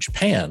breaking of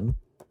Japan,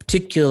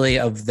 particularly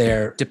of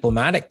their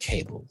diplomatic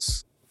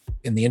cables.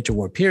 In the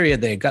interwar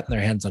period, they had gotten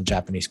their hands on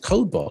Japanese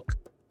code book.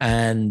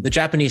 And the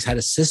Japanese had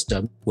a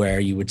system where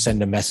you would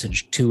send a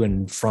message to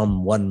and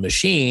from one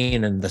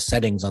machine, and the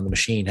settings on the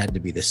machine had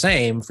to be the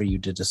same for you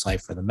to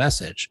decipher the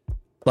message.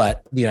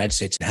 But the United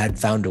States had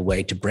found a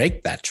way to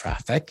break that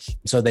traffic.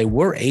 So they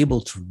were able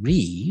to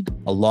read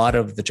a lot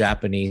of the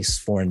Japanese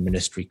foreign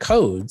ministry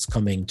codes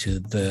coming to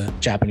the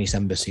Japanese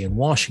embassy in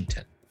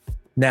Washington.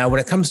 Now, when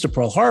it comes to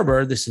Pearl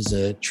Harbor, this is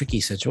a tricky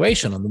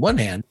situation. On the one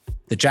hand,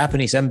 the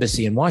Japanese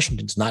embassy in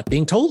Washington is not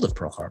being told of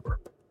Pearl Harbor.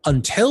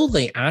 Until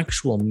the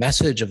actual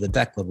message of the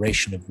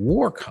declaration of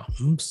war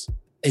comes,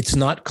 it's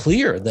not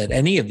clear that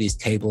any of these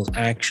cables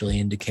actually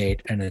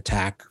indicate an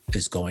attack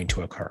is going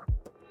to occur.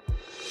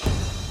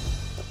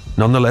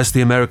 Nonetheless,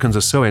 the Americans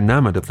are so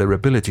enamored of their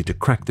ability to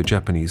crack the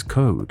Japanese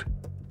code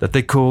that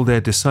they call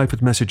their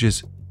deciphered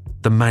messages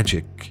the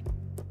magic.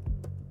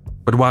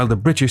 But while the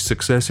British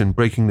success in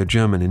breaking the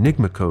German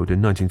Enigma code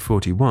in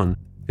 1941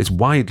 is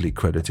widely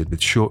credited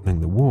with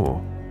shortening the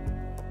war,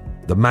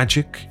 the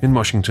magic in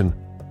Washington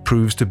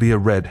proves to be a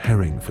red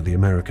herring for the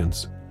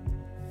Americans.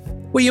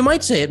 Well, you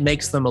might say it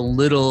makes them a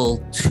little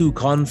too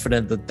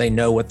confident that they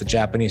know what the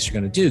Japanese are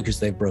going to do because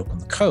they've broken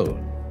the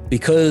code.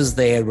 Because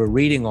they were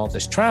reading all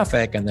this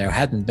traffic and there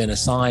hadn't been a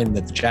sign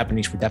that the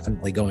Japanese were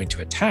definitely going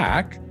to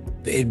attack,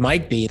 it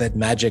might be that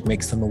magic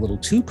makes them a little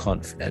too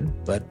confident,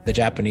 but the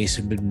Japanese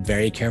have been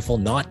very careful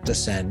not to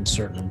send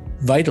certain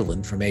vital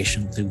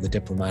information through the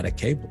diplomatic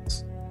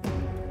cables.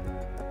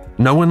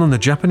 No one on the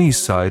Japanese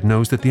side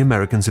knows that the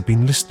Americans have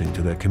been listening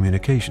to their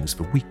communications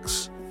for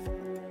weeks.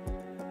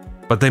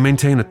 But they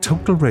maintain a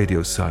total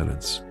radio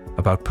silence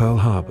about Pearl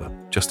Harbor,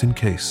 just in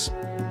case.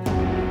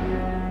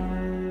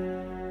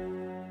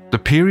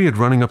 The period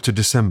running up to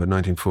December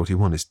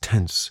 1941 is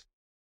tense,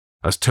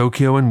 as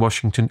Tokyo and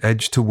Washington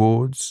edge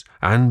towards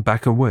and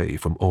back away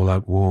from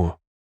all-out war.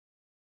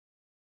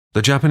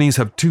 The Japanese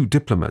have 2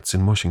 diplomats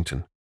in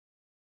Washington,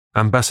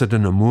 Ambassador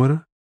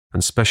Nomura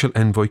and Special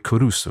Envoy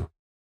Kurusu.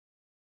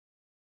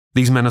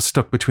 These men are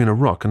stuck between a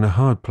rock and a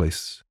hard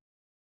place,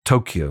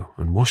 Tokyo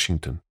and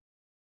Washington.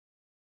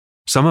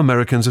 Some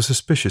Americans are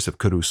suspicious of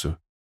Kurusu.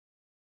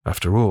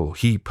 After all,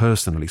 he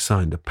personally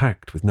signed a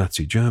pact with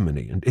Nazi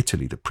Germany and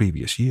Italy the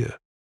previous year.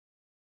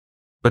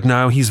 But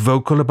now he's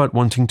vocal about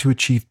wanting to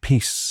achieve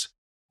peace,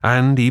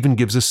 and even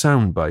gives a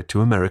soundbite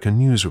to American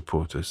news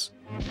reporters.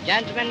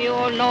 Gentlemen, you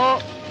all know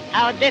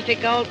how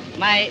difficult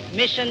my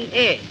mission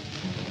is,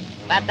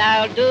 but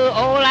I'll do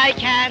all I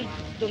can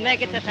to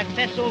make it a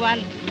successful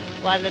one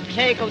for the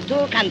sake of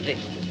 2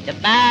 countries,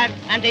 Japan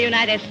and the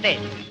United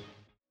States.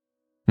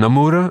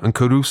 Nomura and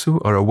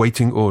Kurusu are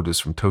awaiting orders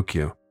from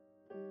Tokyo.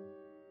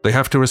 They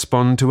have to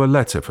respond to a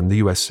letter from the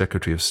US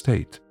Secretary of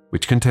State,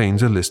 which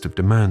contains a list of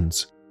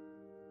demands.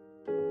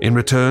 In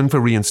return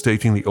for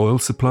reinstating the oil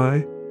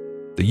supply,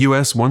 the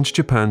US wants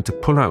Japan to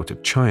pull out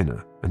of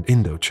China and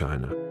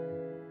Indochina,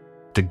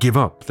 to give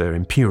up their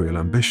imperial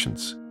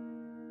ambitions.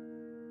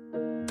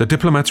 The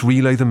diplomats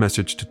relay the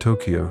message to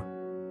Tokyo,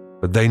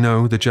 but they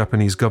know the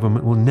Japanese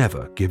government will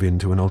never give in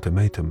to an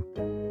ultimatum.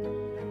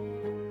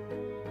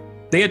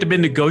 They had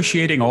been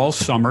negotiating all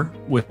summer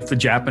with the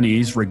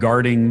Japanese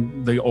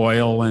regarding the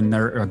oil and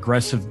their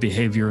aggressive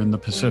behavior in the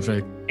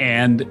Pacific.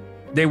 And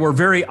they were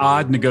very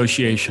odd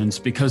negotiations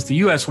because the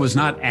U.S. was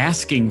not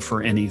asking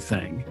for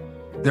anything.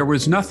 There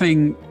was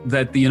nothing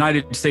that the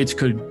United States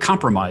could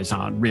compromise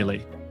on,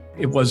 really.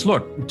 It was,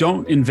 look,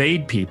 don't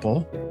invade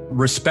people,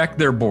 respect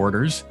their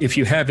borders. If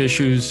you have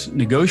issues,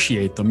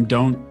 negotiate them,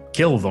 don't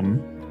kill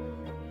them.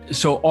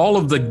 So all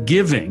of the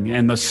giving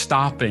and the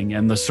stopping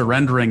and the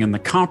surrendering and the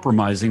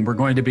compromising were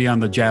going to be on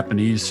the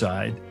Japanese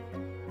side.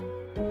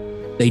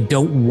 They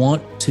don't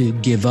want to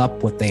give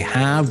up what they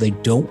have. They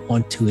don't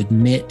want to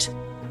admit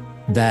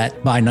that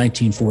by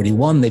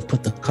 1941, they've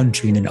put the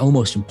country in an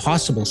almost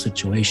impossible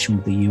situation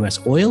with the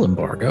US oil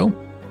embargo.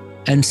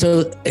 And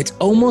so it's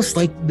almost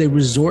like they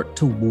resort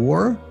to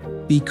war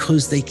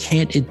because they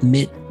can't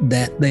admit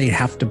that they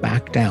have to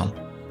back down,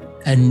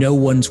 and no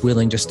one's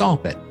willing to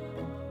stop it.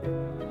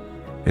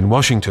 In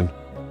Washington,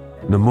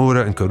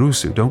 Nomura and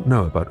Kurusu don't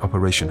know about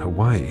Operation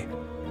Hawaii.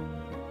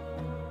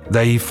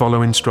 They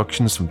follow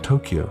instructions from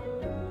Tokyo,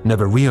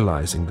 never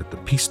realizing that the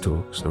peace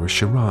talks are a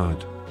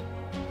charade.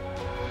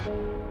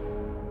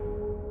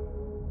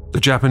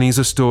 The Japanese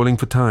are stalling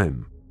for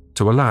time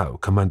to allow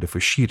Commander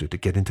Fushida to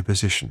get into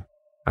position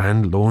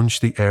and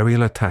launch the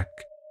aerial attack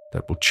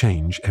that will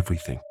change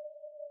everything.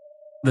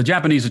 The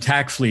Japanese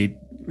attack fleet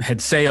had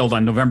sailed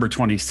on November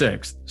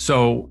 26th,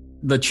 so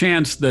the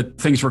chance that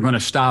things were going to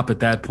stop at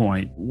that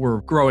point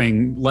were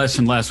growing less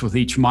and less with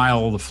each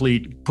mile the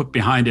fleet put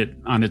behind it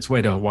on its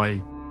way to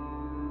Hawaii.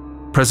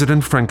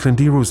 President Franklin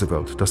D.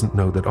 Roosevelt doesn't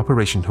know that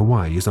Operation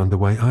Hawaii is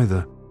underway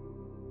either.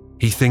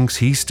 He thinks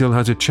he still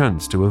has a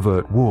chance to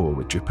avert war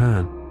with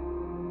Japan.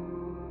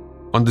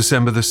 On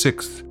December the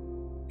 6th,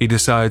 he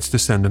decides to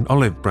send an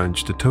olive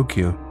branch to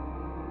Tokyo.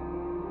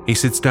 He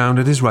sits down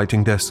at his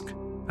writing desk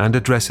and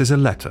addresses a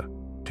letter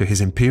to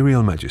His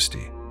Imperial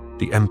Majesty,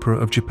 the Emperor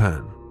of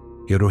Japan,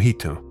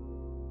 Hirohito.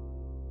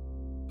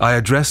 I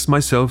address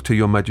myself to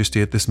Your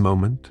Majesty at this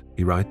moment,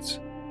 he writes,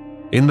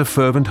 in the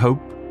fervent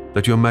hope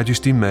that Your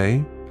Majesty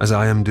may, as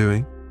I am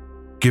doing,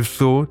 give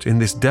thought in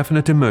this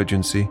definite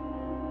emergency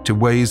to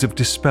ways of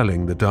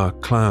dispelling the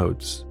dark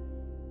clouds.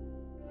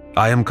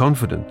 I am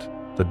confident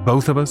that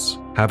both of us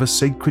have a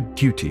sacred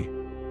duty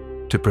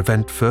to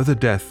prevent further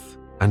death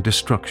and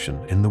destruction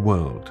in the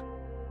world.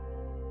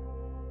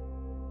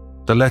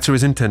 The letter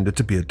is intended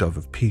to be a dove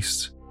of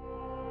peace,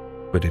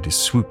 but it is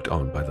swooped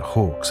on by the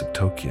hawks of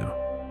Tokyo.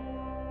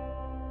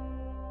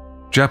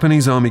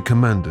 Japanese army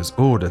commanders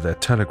order their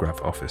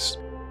telegraph office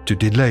to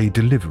delay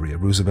delivery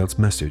of Roosevelt's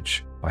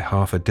message by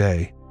half a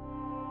day.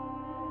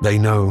 They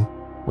know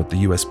what the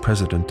US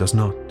president does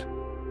not.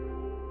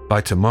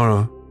 By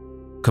tomorrow,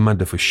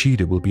 Commander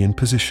Fushida will be in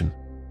position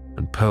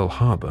and Pearl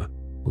Harbor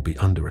will be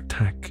under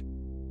attack.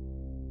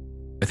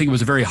 I think it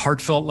was a very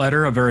heartfelt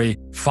letter, a very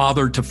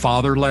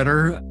father-to-father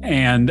letter,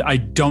 and I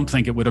don't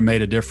think it would have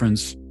made a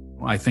difference.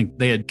 I think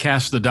they had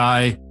cast the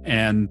die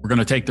and were going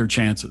to take their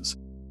chances.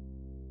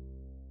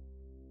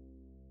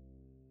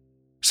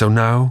 So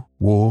now,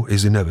 war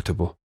is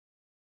inevitable.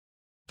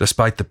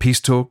 Despite the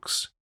peace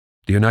talks,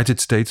 the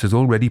United States has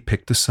already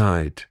picked a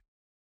side.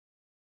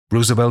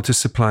 Roosevelt is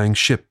supplying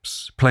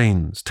ships,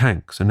 planes,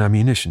 tanks, and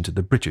ammunition to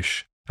the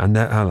British and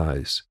their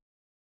allies.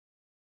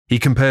 He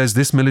compares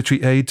this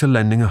military aid to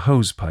lending a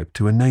hosepipe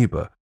to a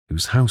neighbor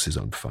whose house is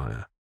on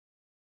fire.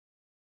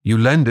 You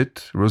lend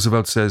it,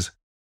 Roosevelt says,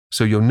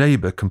 so your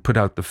neighbor can put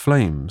out the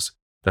flames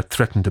that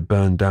threaten to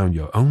burn down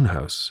your own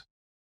house.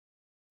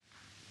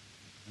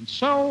 And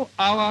so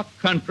our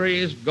country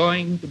is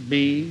going to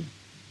be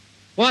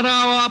what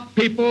our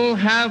people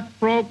have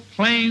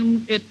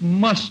proclaimed it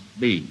must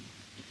be,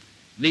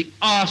 the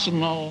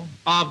arsenal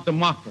of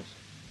democracy.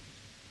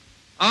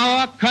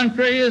 Our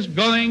country is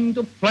going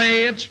to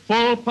play its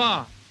full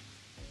part.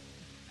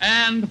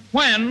 And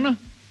when,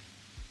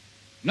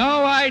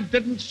 no, I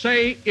didn't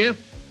say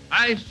if,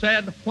 I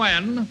said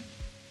when,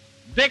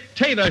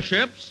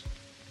 dictatorships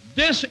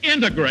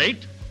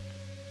disintegrate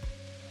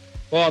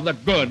for the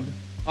good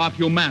of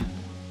humanity.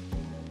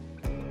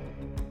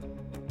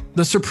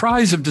 The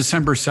surprise of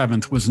December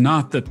 7th was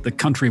not that the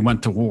country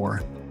went to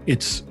war.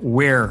 It's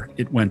where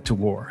it went to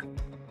war.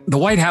 The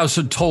White House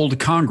had told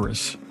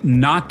Congress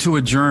not to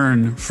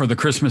adjourn for the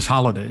Christmas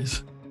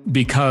holidays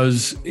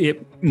because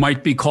it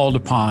might be called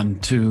upon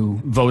to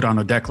vote on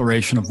a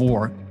declaration of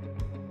war.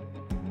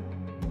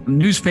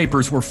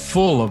 Newspapers were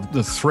full of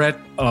the threat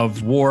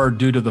of war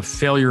due to the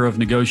failure of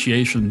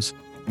negotiations.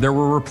 There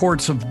were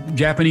reports of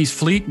Japanese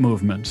fleet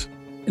movements.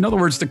 In other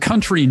words, the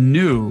country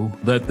knew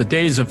that the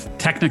days of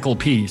technical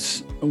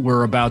peace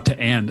were about to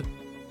end.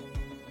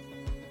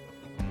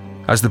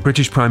 As the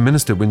British Prime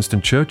Minister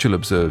Winston Churchill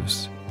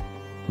observes,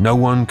 no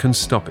one can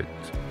stop it.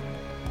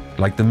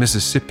 Like the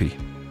Mississippi,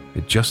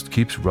 it just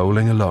keeps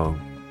rolling along.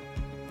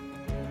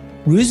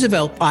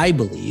 Roosevelt, I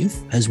believe,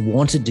 has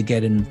wanted to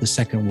get into the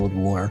Second World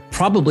War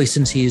probably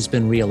since he has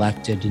been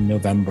reelected in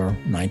November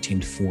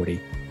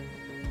 1940.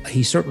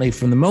 He certainly,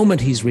 from the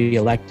moment he's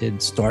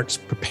reelected, starts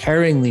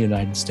preparing the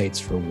United States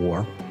for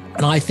war.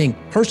 And I think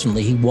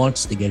personally, he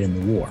wants to get in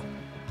the war.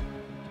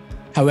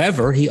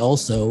 However, he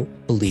also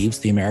believes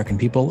the American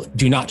people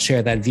do not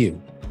share that view.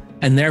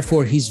 And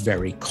therefore, he's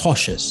very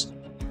cautious.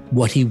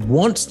 What he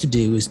wants to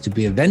do is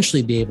to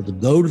eventually be able to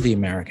go to the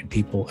American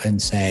people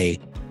and say,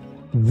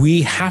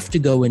 we have to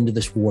go into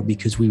this war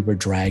because we were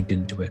dragged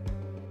into it.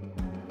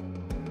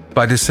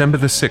 By December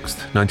the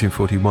 6th,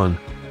 1941,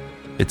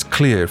 it's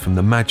clear from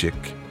the magic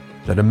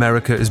that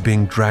America is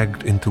being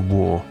dragged into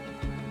war.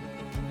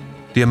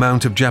 The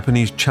amount of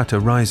Japanese chatter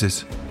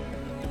rises.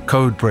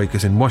 Code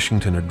breakers in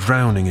Washington are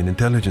drowning in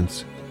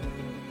intelligence.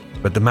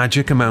 But the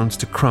magic amounts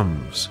to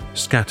crumbs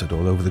scattered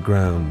all over the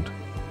ground.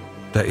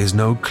 There is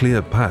no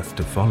clear path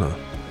to follow.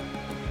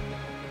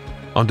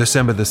 On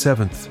December the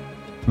 7th,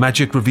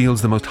 magic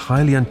reveals the most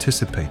highly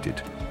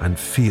anticipated and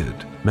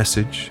feared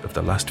message of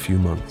the last few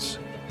months.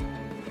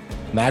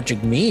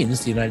 Magic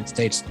means the United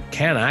States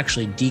can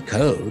actually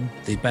decode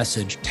the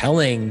message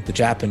telling the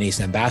Japanese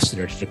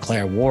ambassador to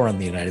declare war on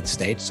the United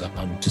States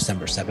on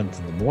December 7th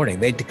in the morning.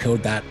 They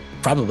decode that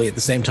probably at the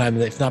same time,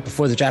 if not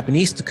before the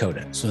Japanese decode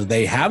it. So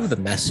they have the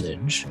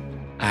message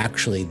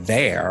actually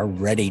there,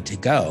 ready to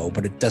go,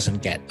 but it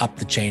doesn't get up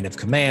the chain of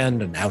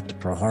command and out to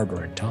Pearl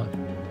Harbor in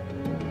time.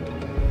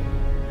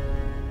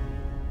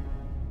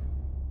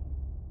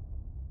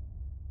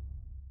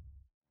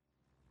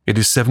 It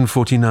is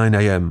 7:49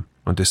 a.m.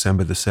 on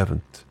December the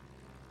 7th,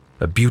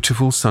 a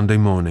beautiful Sunday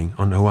morning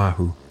on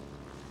Oahu.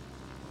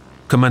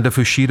 Commander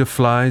Fushida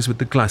flies with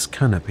the glass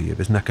canopy of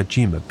his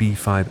Nakajima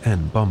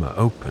B-5N bomber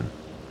open,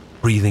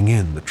 breathing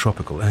in the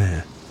tropical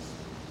air.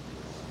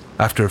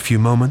 After a few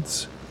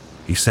moments,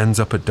 he sends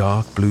up a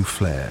dark blue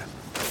flare.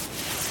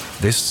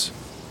 This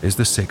is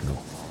the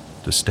signal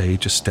to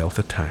stage a stealth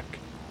attack.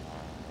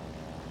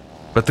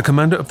 But the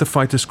commander of the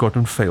fighter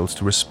squadron fails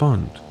to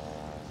respond.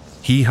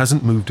 He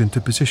hasn't moved into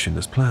position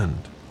as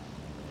planned.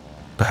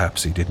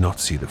 Perhaps he did not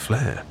see the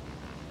flare.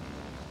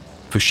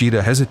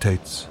 Fushida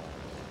hesitates.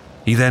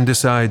 He then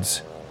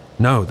decides,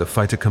 no, the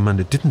fighter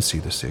commander didn't see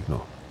the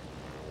signal.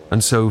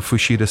 And so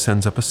Fushida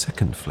sends up a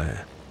second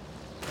flare.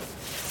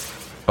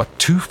 But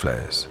 2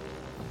 flares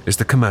is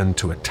the command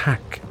to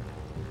attack.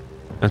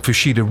 And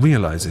Fushida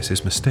realizes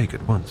his mistake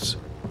at once.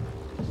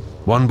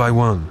 One by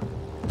one,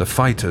 the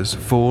fighters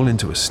fall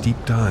into a steep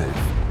dive.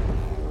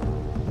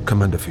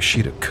 Commander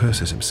Fushida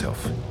curses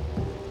himself.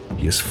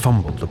 He has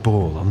fumbled the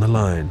ball on the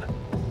line.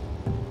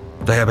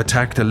 They have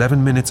attacked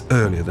 11 minutes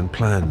earlier than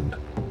planned.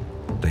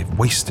 They've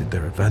wasted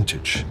their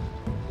advantage.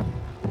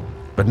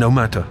 But no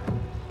matter.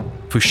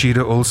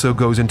 Fushida also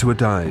goes into a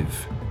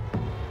dive.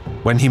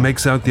 When he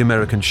makes out the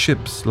American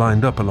ships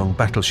lined up along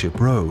Battleship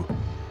Row,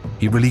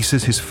 he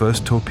releases his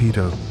first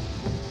torpedo.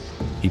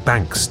 He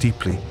banks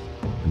steeply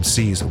and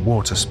sees a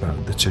water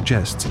spout that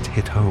suggests it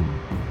hit home.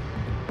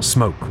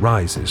 Smoke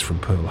rises from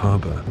Pearl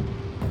Harbor.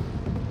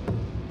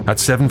 At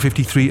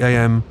 7:53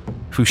 a.m.,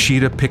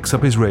 Fushida picks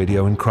up his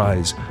radio and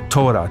cries,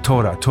 "Tora,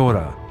 Tora,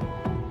 Tora."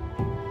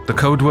 The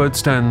code word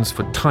stands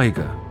for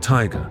tiger,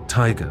 tiger,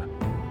 tiger.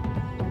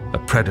 A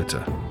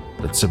predator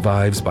that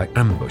survives by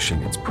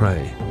ambushing its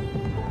prey.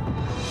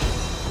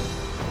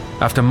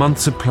 After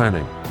months of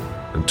planning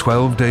and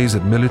 12 days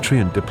of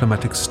military and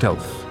diplomatic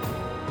stealth,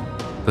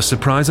 the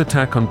surprise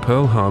attack on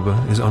Pearl Harbor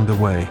is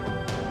underway.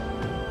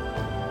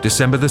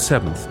 December the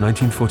 7th,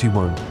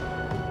 1941,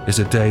 is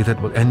a day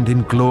that will end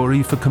in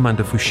glory for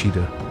Commander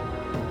Fushida,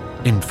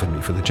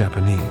 infamy for the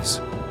Japanese,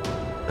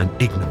 and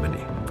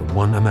ignominy for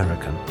one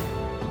American,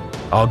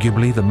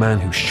 arguably the man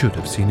who should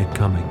have seen it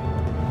coming.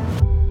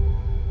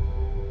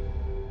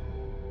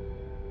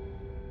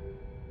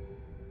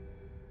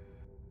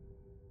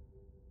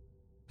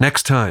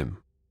 Next time,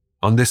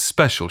 on this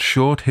special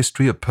short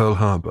history of Pearl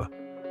Harbor.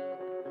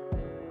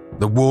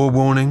 The war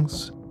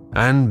warnings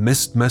and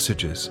missed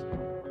messages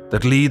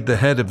that lead the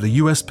head of the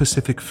U.S.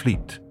 Pacific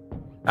Fleet,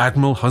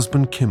 Admiral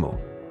Husband Kimmel,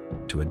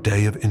 to a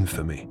day of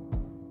infamy.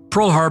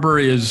 Pearl Harbor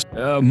is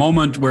a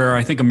moment where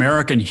I think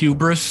American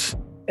hubris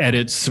at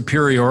its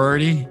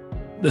superiority,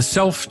 the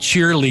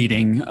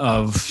self-cheerleading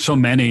of so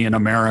many in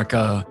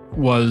America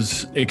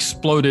was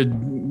exploded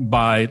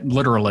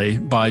literally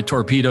by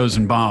torpedoes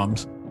and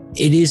bombs.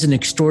 It is an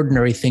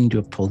extraordinary thing to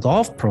have pulled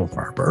off Pearl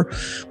Harbor,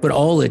 but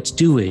all it's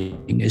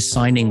doing is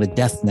signing the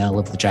death knell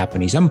of the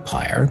Japanese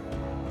Empire.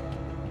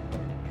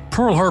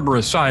 Pearl Harbor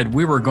aside,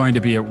 we were going to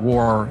be at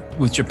war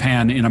with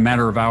Japan in a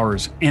matter of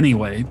hours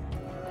anyway.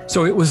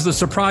 So it was the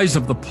surprise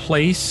of the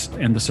place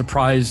and the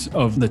surprise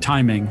of the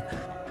timing,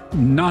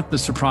 not the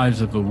surprise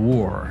of the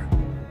war.